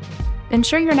reach.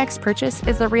 Ensure your next purchase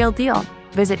is the real deal.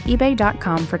 Visit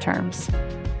ebay.com for terms.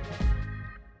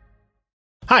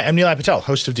 Hi, I'm Neil Patel,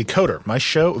 host of Decoder, my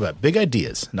show about big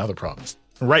ideas and other problems.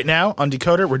 Right now on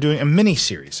Decoder, we're doing a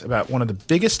mini-series about one of the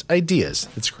biggest ideas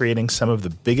that's creating some of the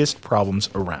biggest problems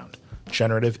around,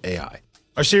 generative AI.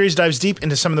 Our series dives deep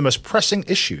into some of the most pressing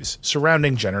issues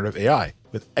surrounding generative AI,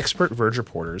 with expert Verge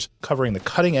reporters covering the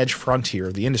cutting-edge frontier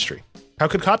of the industry. How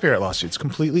could copyright lawsuits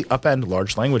completely upend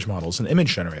large language models and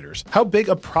image generators? How big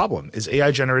a problem is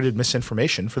AI-generated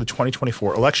misinformation for the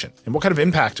 2024 election? And what kind of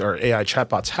impact are AI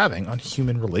chatbots having on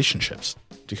human relationships?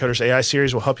 Decoder's AI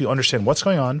series will help you understand what's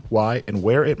going on, why, and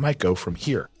where it might go from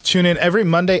here. Tune in every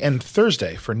Monday and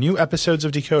Thursday for new episodes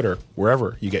of Decoder,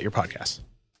 wherever you get your podcasts.